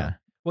crazy. Yeah.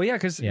 Well, yeah,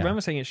 because Yeah. Ren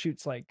was saying it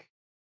shoots like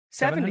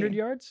 70 700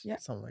 yards. Yeah.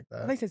 Something like I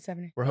that. think it's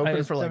 70. We're hoping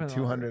it's for like definitely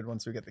 200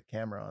 once we get the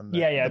camera on.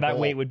 Yeah, the that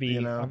bolt, weight would be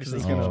 'cause obviously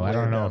it's huge. gonna Oh, I weigh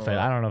don't know down if a lot.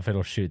 I don't know if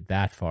it'll shoot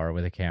that far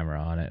with a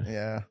camera on it.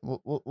 Yeah,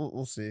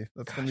 we'll see.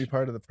 That's gonna Gosh. be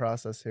part of the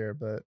process here,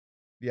 but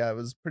yeah, it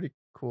was pretty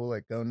cool.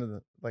 Like going to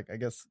the I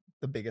guess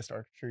the biggest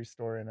archery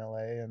store in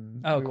LA,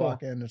 and Oh, we cool.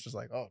 walk in, it's just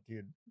like, oh,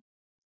 dude,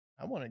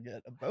 I want to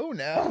get a bow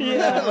now.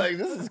 Yeah. like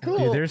this is cool.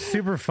 Dude, they're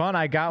super fun.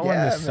 I got one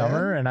Yeah, this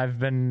summer,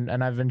 man.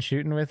 and I've been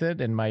shooting with it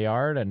in my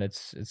yard, and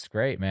it's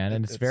great, man.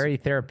 And it's It's very super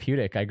fun.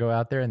 therapeutic. I go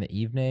out there in the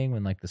evening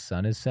when like the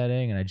sun is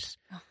setting, and I just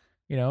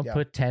Yeah.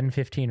 put 10,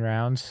 15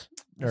 rounds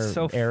or It's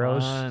so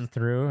arrows fun.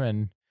 through,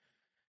 and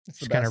It's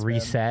the just kind of best, man.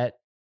 reset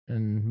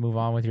and move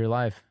on with your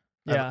life.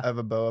 Yeah. I have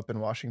a bow up in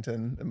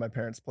Washington in my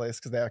parents' place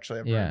because they actually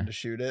have room to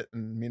shoot it,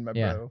 and me and my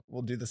bro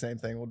will do the same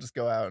thing. We'll just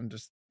go out and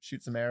just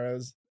shoot some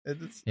arrows.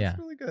 It's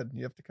really good.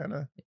 You have to kind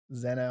of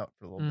zen out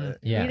for a little bit.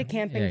 We need a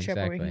camping trip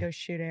where we can go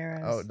shoot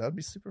arrows. Oh, that'd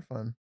be super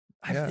fun.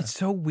 It's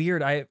so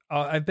weird.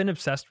 I've been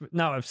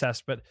not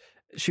obsessed, but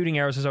shooting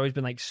arrows has always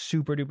been like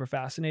super duper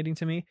fascinating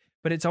to me.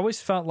 But it's always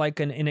felt like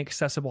an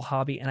inaccessible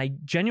hobby. And I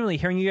genuinely,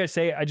 hearing you guys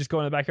say, I just go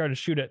in the backyard and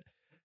shoot it.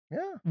 Yeah.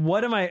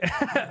 What am I?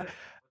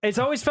 It's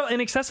always felt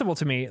inaccessible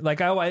to me. Like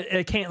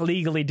I can't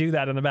legally do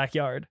that in the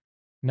backyard.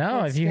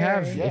 No, That's if you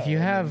scary.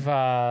 have,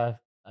 I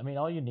mean,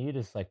 all you need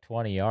is like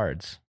 20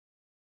 yards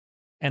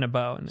And a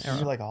bow and Just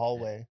arrow. like a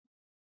hallway.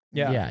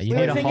 Yeah, you We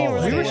need were a thinking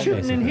hallway. We were shooting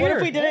in basically. here. What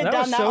if we did it That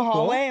down was that so cool.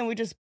 hallway and we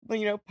just,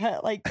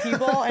 put like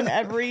people in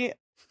every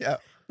Yeah.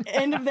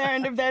 end of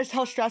there,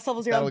 tell stress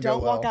level 0, That'll go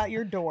don't walk well. out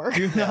your door.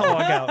 Do not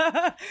walk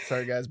out.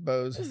 Sorry, guys.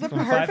 Bows. This is the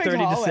From perfect 5:30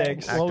 to hallway.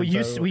 6. Well, we Active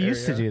used bow we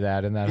used to area. do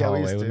that in that Yeah, we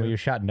hallway used when to. we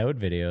shot Node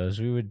videos.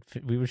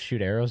 We would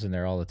shoot arrows in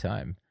there all the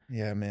time.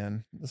 Yeah,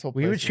 man. This whole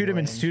We place would is shoot them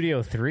in range.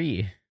 Studio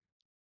 3.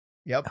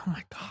 Yep. Oh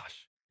my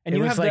gosh. And It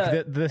you was have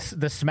like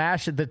the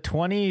Smash, the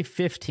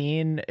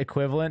 2015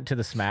 equivalent to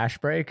the Smash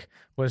break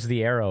was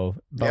the arrow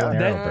bow and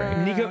Yeah.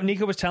 arrow break.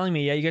 Nico was telling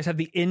me, you guys have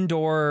the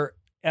indoor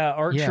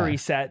archery Yeah.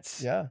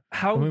 sets. Yeah.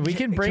 How I mean, we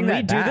can bring we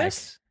that do back.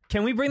 this?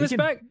 Can we bring We this can-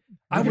 back?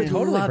 I We would could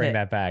totally love bring it.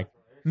 that back.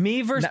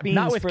 Me versus Beans.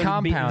 Not with for the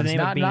compounds, name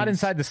of not Beans.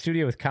 inside the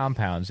studio with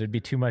compounds. It'd be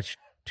too much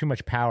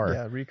power.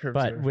 Yeah. Recurves.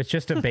 But are- with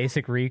just a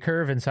basic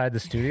recurve inside the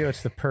studio,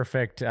 it's the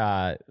perfect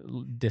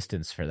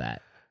distance for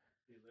that.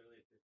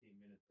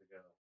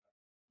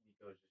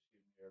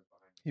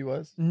 he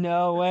was.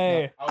 No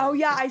way. Oh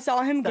yeah, I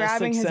saw him That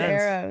grabbing his sixth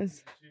sense.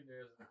 arrows.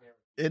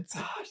 It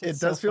that's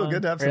does so feel fun.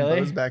 good to have some Really?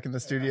 bows back in the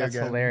studio That's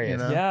again. hilarious. You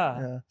know?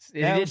 Yeah.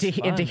 Yeah. That was And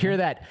to fun, hear man.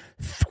 that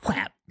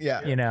thwap,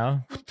 Yeah. you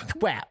know,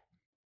 thwap. Yeah.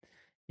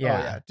 Yeah.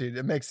 Oh, yeah, dude.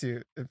 It makes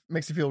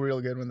you feel real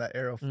good when that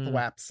arrow Mm.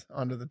 flaps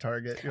onto the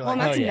target. You're Well, like,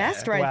 and that's oh, yeah.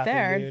 Nest right Wappy,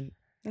 there. dude.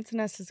 That's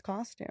Nest's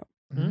costume.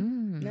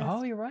 mm, Nest.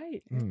 Oh, you're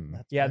right. Mm.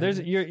 that's Yeah, funny.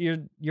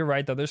 there's you're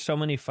right though. There's so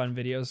many fun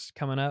videos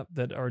coming up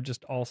that are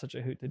just all such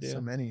a hoot to do.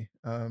 So many.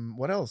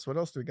 What else? What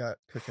else do we got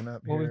cooking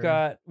up Well,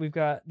 here? we've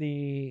got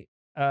the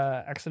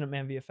Accident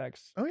Man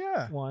VFX Oh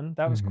yeah. one.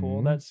 That was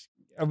cool. Mhm. That's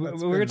we're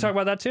That's gonna been- talk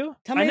about that too.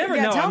 Tell I me- never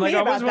yeah, know. tell I'm like me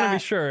I always about want to be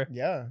that. sure.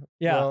 Yeah.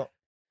 Yeah. Well,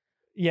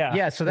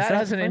 Yeah. So Is that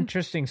has an fun?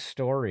 interesting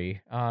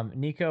story.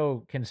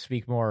 Nico can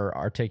speak more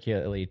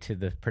articulately to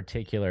the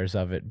particulars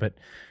of it, but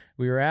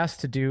we were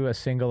asked to do a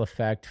single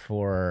effect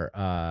for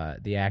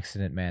the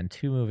Accident Man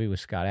 2 movie with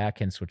Scott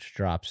Adkins, which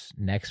drops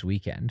next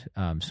weekend.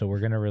 So we're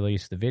going to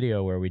release the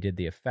video where we did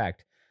the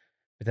effect.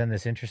 But then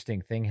this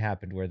interesting thing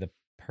happened where the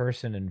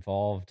person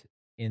involved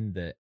in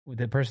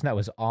the person that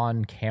was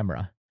on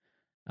camera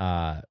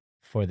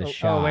for the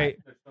shot. Oh wait.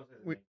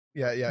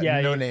 yeah.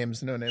 Yeah, No you-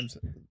 names. No names.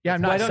 Yeah,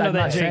 I'm Well, not, I don't know I'm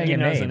not that saying Jake a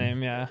knows name. the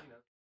name. Yeah.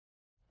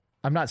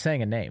 I'm not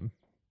saying a name.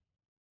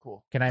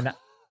 Cool. Can I not?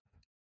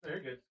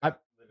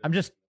 I'm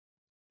just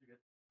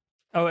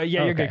Oh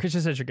yeah, you're Okay. good.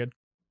 Christian says you're good.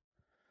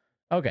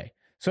 okay.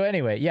 So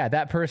anyway, yeah,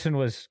 that person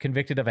was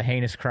convicted of a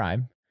heinous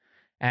crime,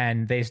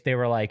 and they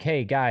were like,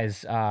 "Hey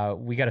guys,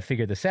 we got to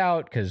figure this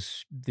out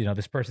because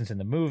this person's in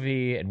the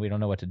movie, and we don't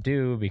know what to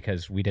do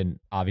because we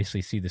didn't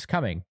obviously see this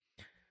coming."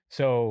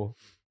 So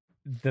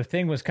the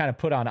thing was kind of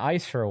put on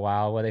ice for a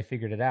while while they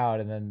figured it out,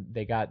 and then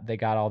they got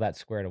all that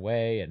squared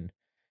away, and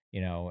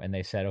and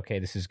they said, "Okay,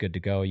 this is good to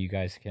go. You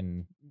guys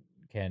can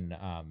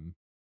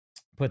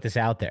put this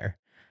out there."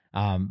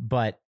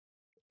 But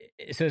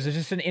so it's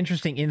just an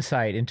interesting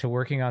insight into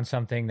working on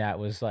something that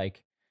was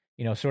like,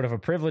 sort of a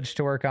privilege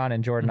to work on.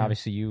 And Jordan, Mhm.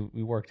 obviously you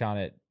worked on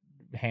it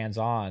hands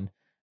on,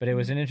 but it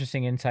was an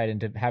interesting insight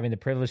into having the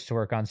privilege to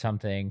work on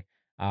something.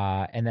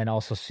 And then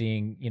also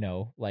seeing,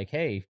 like,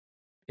 hey,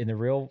 in the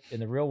real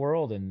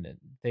world and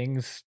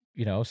things,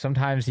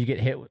 sometimes you get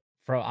hit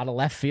out of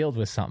left field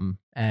with something,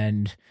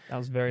 and That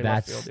was very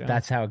left that's field. Yeah.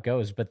 that's how it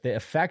goes. But the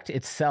effect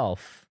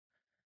itself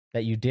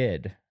that you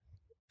did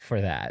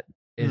for that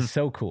is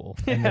so cool,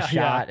 and the Yeah.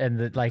 shot and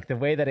the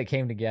way that it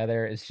came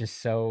together is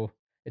just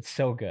it's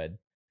so good.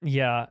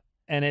 Yeah,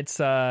 and it's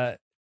a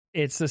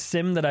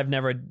sim that I've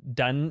never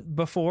done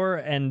before,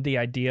 and the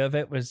idea of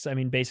it was, I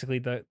mean, basically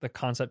the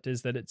concept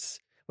is that it's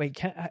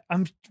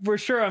we're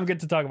sure I'm good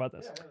to talk about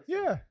this.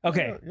 Yeah.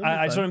 Okay, You'll be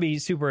I just fine. want to be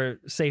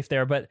super safe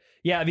there, but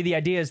yeah, I mean, the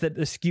idea is that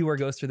the skewer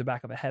goes through the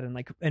back of a head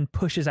and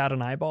pushes out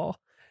an eyeball.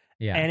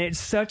 Yeah, And it's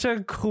such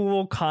a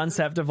cool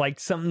concept of like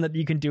something that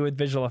you can do with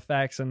visual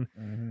effects. And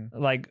Mhm.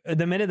 like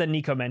the minute that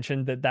Nico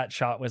mentioned that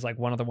shot was like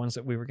one of the ones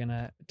that we were going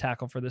to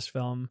tackle for this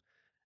film,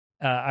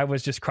 I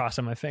was just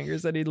crossing my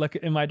fingers that he'd look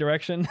in my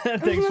direction.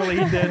 Thankfully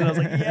he did. And I was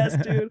like, yes,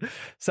 dude.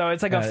 So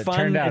it's like it a fun,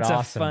 turned out it's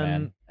awesome, a fun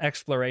man.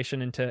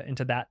 exploration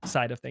into that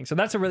side of things. So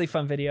that's a really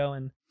fun video.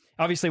 And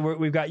obviously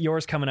we've got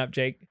yours coming up,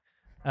 Jake.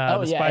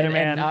 The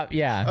Spider-Man.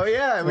 yeah. Oh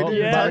yeah. We Well,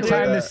 did. by the talk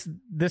time about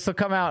this will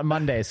come out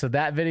Monday, so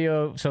that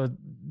video. So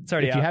It's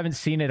already if you out. haven't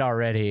seen it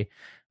already,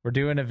 we're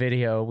doing a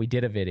video. We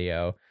did a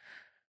video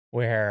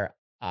where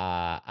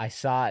I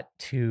sought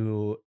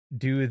to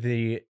do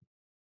the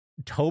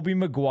Tobey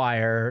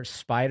Maguire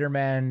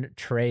Spider-Man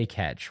tray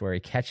catch where he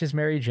catches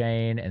Mary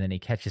Jane and then he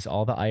catches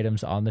all the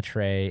items on the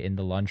tray in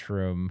the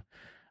lunchroom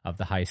of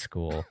the high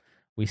school.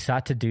 We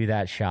sought to do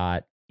that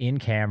shot in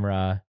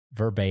camera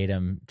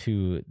verbatim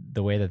to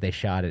the way that they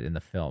shot it in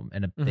the film.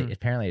 And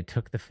apparently it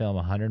took the film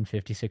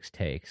 156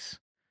 takes.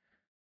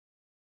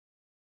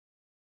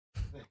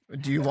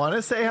 Do you want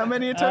to say how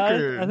many it took,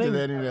 or do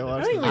they need to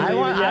watch it?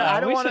 I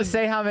don't want to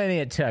say how many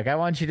it took. I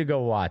want you to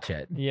go watch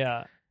it.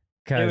 Yeah,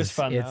 it was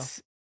fun.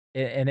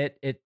 It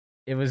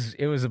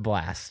was a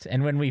blast.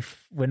 And when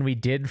we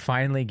did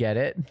finally get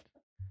it,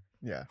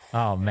 yeah.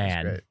 Oh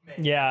man,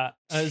 yeah,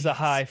 it was a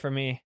high for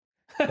me.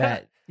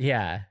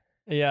 Yeah.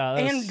 Yeah,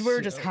 and we're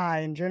just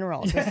high in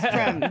general, just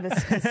from the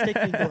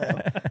sticky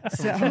glue.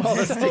 So all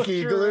the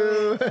sticky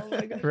glue,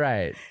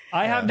 right?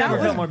 I have never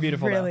felt more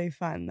beautiful. Really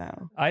fun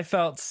though. I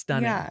felt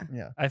stunning.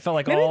 Yeah. I felt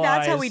like maybe all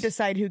that's eyes... how we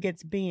decide who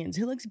gets beans.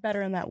 Who looks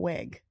better in that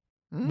wig?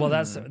 Well,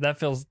 that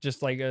feels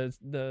just like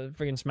the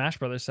freaking Smash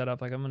Brothers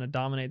setup. Like I'm going to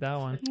dominate that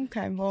one.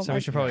 Okay, well, so we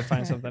should probably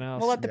find something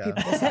else. We'll let the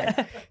people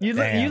decide. You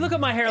look at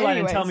my hairline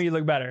and tell me you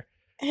look better.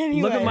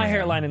 Look at my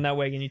hairline in that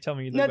wig and you tell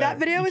me you look better. That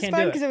video was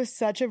fun because it was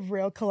such a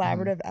real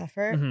collaborative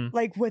effort.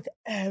 Like with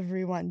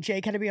everyone.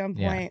 Jake had to be on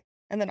point,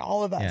 and then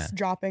all of us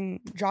dropping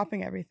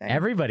everything.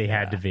 Everybody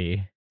had to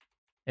be.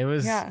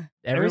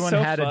 Everyone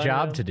had a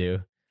job to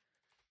do.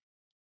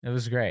 It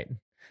was great.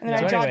 And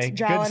then I taught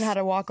Jalen how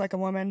to walk like a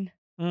woman.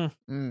 How'd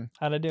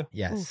I do?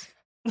 Yes.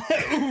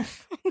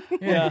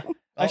 Yeah.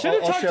 I should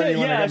have talked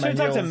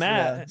to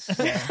Matt.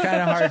 Yeah. It's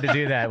kind of hard to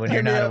do that when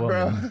you're not a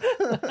woman.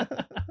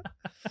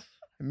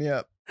 Hit me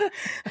up.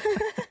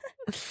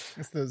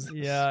 It's those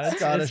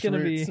Scottish it's gonna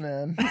roots,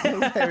 man.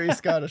 Those hairy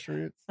Scottish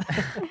roots.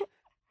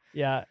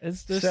 Yeah,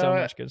 there's so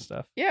much good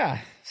stuff. Yeah,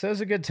 so it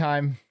was a good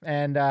time.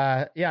 And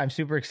I'm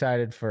super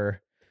excited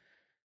for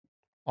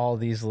all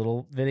these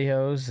little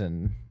videos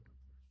and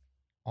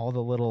all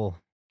the little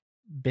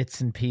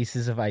bits and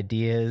pieces of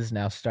ideas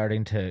now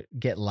starting to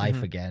get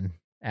life again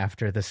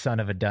after the Son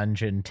of a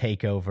Dungeon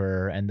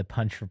takeover and the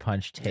Punch for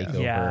Punch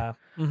takeover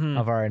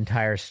of our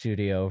entire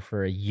studio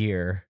for a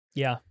year.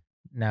 Yeah.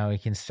 Now we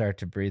can start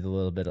to breathe a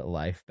little bit of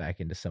life back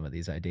into some of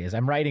these ideas.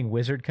 I'm writing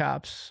Wizard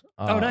Cops.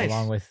 Nice.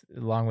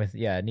 Along with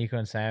Nico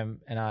and Sam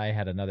and I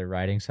had another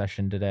writing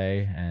session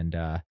today, and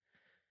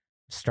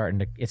it's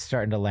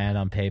starting to land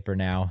on paper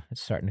now.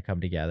 It's starting to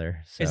come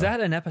together. So. Is that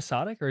an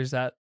episodic or is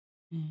that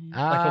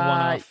like a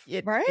one-off?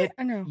 Right?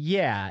 I know.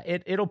 Yeah,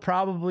 it'll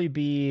probably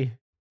be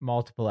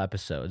multiple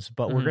episodes,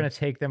 but we're gonna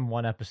take them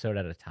one episode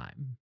at a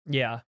time.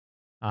 Yeah.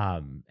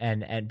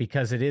 And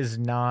because it is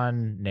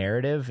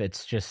non-narrative,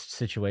 it's just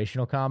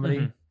situational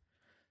comedy.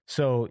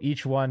 So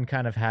each one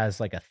kind of has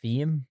like a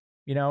theme,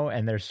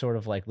 and there's sort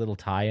of like little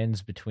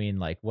tie-ins between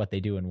like what they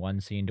do in one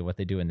scene to what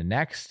they do in the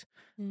next,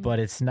 but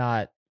it's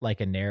not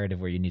like a narrative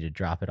where you need to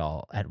drop it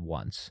all at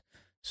once.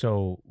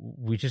 So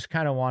we just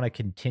kind of want to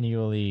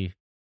continually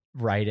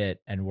write it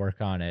and work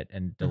on it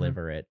and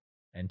deliver it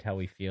until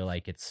we feel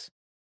like it's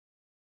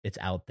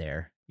out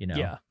there,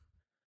 Yeah.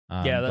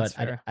 That's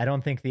fair. I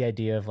don't think the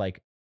idea of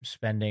like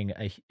spending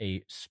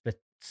a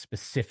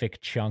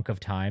specific chunk of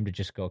time to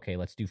just go, okay,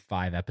 let's do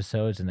 5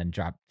 episodes and then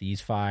drop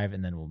these 5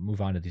 and then we'll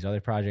move on to these other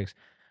projects.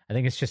 I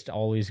think it's just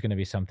always going to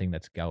be something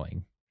that's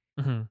going.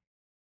 And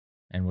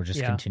we'll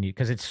just continue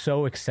because it's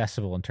so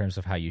accessible in terms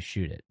of how you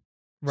shoot it.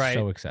 Right.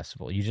 So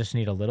accessible. You just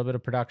need a little bit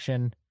of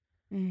production,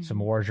 some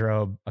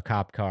wardrobe, a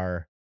cop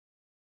car,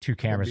 2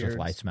 cameras with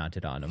lights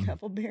mounted on them. A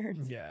couple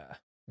beards. Yeah.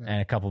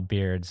 And a couple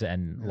beards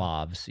and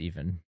lavs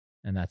even.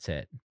 And that's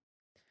it.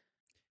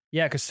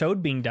 Yeah, because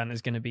Sode being done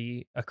is going to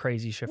be a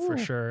crazy shift for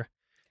sure.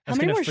 How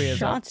many more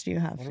shots do you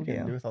have to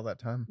do with all that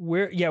time?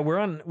 We're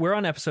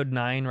on episode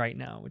 9 right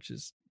now, which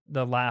is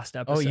the last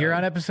episode. Oh, you're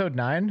on episode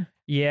 9?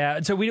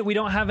 Yeah, so we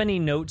don't have any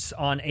notes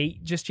on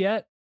 8 just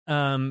yet.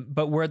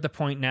 But we're at the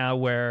point now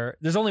where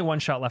there's only one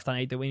shot left on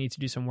 8 that we need to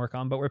do some work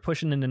on, but we're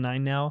pushing into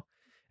 9 now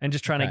and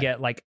just trying to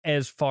get like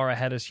as far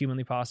ahead as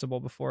humanly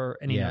possible before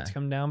any notes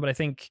come down. But I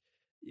think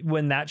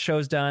when that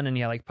show's done and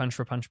like Punch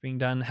for Punch being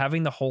done,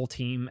 having the whole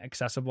team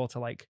accessible to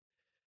like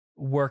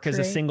work as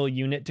a single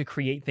unit to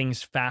create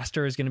things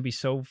faster is going to be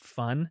so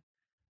fun.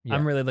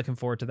 I'm really looking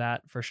forward to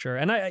that for sure.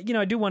 And I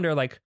do wonder,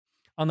 like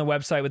on the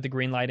website with the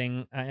green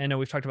lighting, I know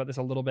we've talked about this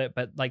a little bit,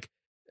 but like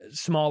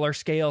smaller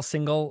scale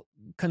single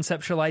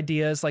conceptual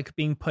ideas like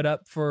being put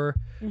up for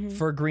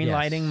green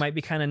lighting might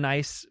be kind of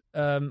nice.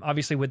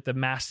 Obviously with the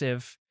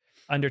massive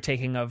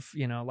undertaking of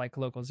like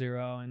Local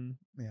Zero and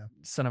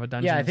Son of a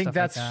Dungeon. Yeah, I think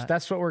that's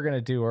that's what we're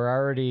gonna do. We're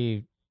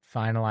already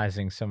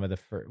finalizing some of the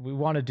we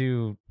want to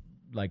do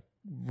like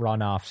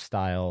runoff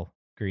style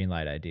green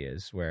light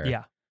ideas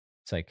where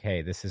it's like,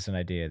 hey, this is an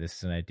idea,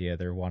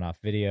 they're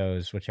one-off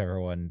videos, whichever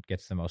one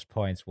gets the most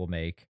points we'll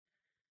make,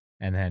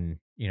 and then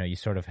you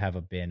sort of have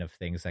a bin of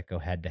things that go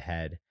head to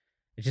head.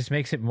 It just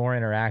makes it more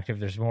interactive.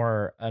 There's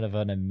more of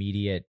an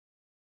immediate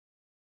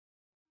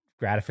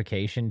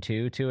gratification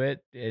to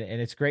it,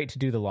 and it's great to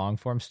do the long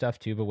form stuff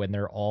too, but when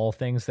they're all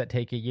things that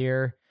take a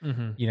year,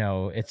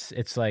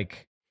 it's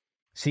like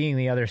seeing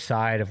the other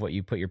side of what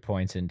you put your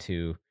points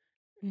into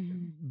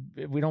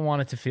we don't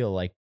want it to feel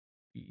like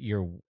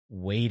you're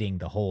waiting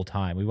the whole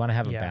time. We want to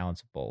have a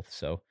balance of both.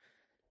 So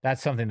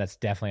that's something that's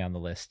definitely on the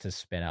list to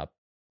spin up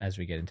as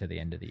we get into the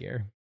end of the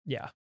year.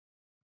 Yeah.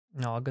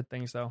 No, all good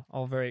things though.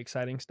 All very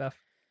exciting stuff.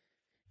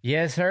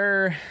 Yes,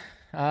 sir.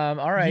 All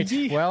right.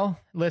 Well,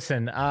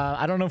 listen,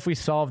 I don't know if we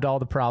solved all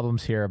the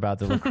problems here about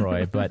the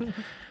LaCroix, but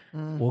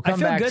we'll come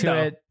back to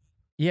it.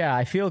 Yeah,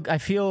 I feel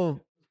hopeful.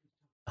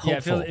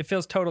 Yeah, it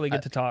feels totally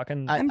good to talk,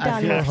 and I'm I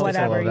down feel with hopeful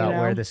whatever, about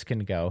where this can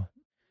go.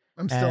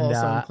 I'm still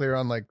also unclear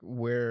on like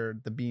where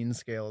the bean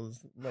scale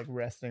is like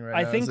resting right now.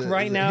 I think is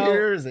now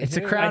it's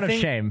a crown of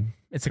shame.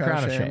 It's a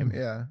crown of shame.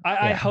 Yeah.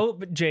 I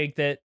hope, Jake,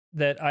 that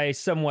I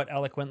somewhat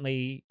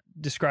eloquently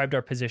described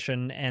our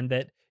position, and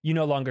that you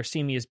no longer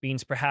see me as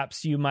beans.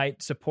 Perhaps you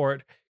might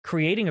support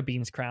creating a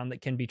beans crown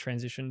that can be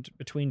transitioned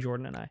between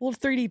Jordan and I. We'll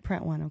 3D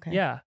print one, okay?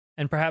 Yeah,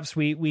 and perhaps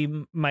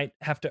we might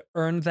have to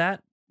earn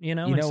that. You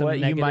know what?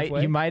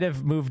 You might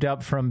have moved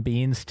up from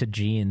beans to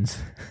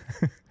jeans.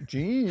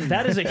 Jeans.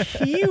 That is a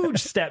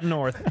huge step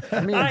north.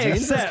 I mean,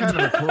 jeans is kind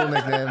of a cool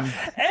nickname.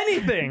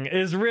 Anything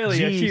is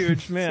really a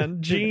huge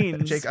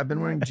jeans. Jake, I've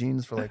been wearing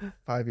jeans for like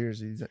 5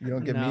 years. You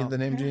don't give me the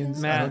name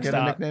jeans. Matt, I don't get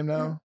a nickname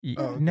now.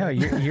 Okay. No,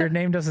 your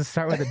name doesn't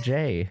start with a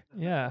J.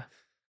 Yeah,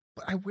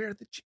 but I wear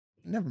the.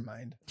 Never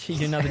mind.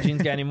 You're not the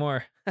jeans guy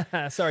anymore.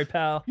 Sorry,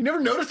 pal. You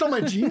never noticed all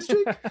my jeans,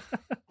 Jake?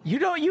 You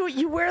don't.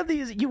 You wear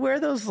these. You wear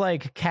those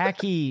like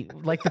khaki,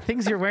 like the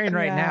things you're wearing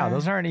right now.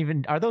 Those aren't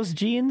even. Are those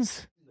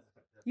jeans?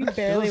 You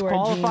barely wear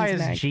qualify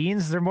jeans, as Nick.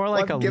 jeans. They're more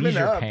like a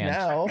leisure pant.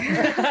 Now.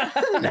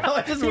 Now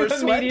I just wear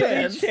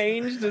sweatpants.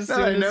 Changed as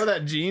I know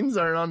that jeans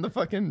aren't on the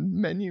fucking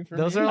menu for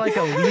those me. Are like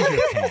a leisure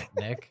pant,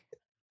 Nick.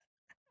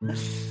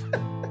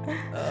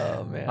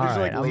 Oh man! All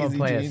right, I'm gonna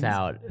play us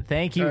out.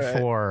 Thank you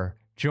for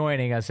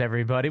joining us,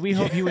 everybody. We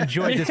hope you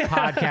enjoyed this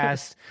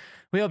podcast.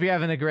 We hope you're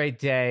having a great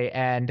day,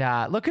 and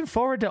looking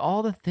forward to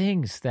all the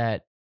things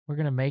that we're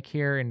gonna make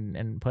here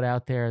and put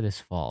out there this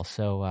fall.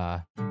 So,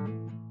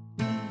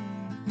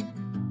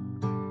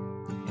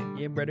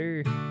 yeah, brother.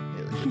 It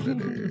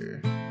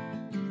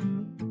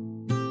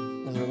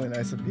was really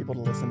nice of people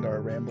to listen to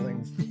our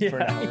ramblings for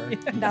an hour.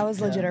 That was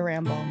legit a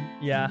ramble.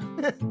 Yeah,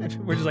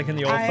 we're just like in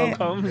the old folk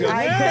home.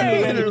 I couldn't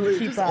even Literally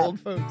keep just up. old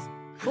folks.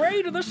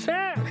 Pray to the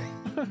sack.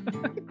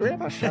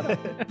 Grandpa, shut up.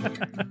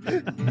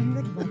 I'm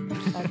like, what the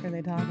fuck are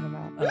they talking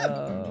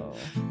about?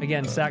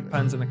 Again, sack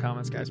puns in the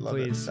comments, guys. Love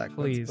it. Please, Sack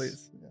puns,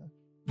 please.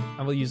 Yeah.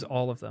 I will use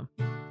all of them.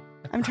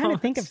 I'm trying to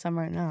think of some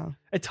right now.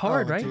 It's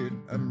hard, right?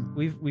 Dude,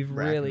 We've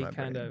really my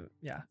kind brain.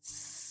 of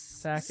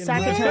Sack it to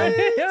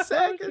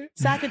him.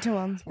 Sack it to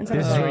him.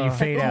 this is where you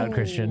fade out,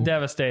 Christian.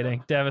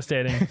 Devastating. Get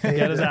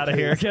us out of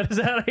here. Get us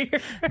out of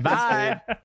here. Bye.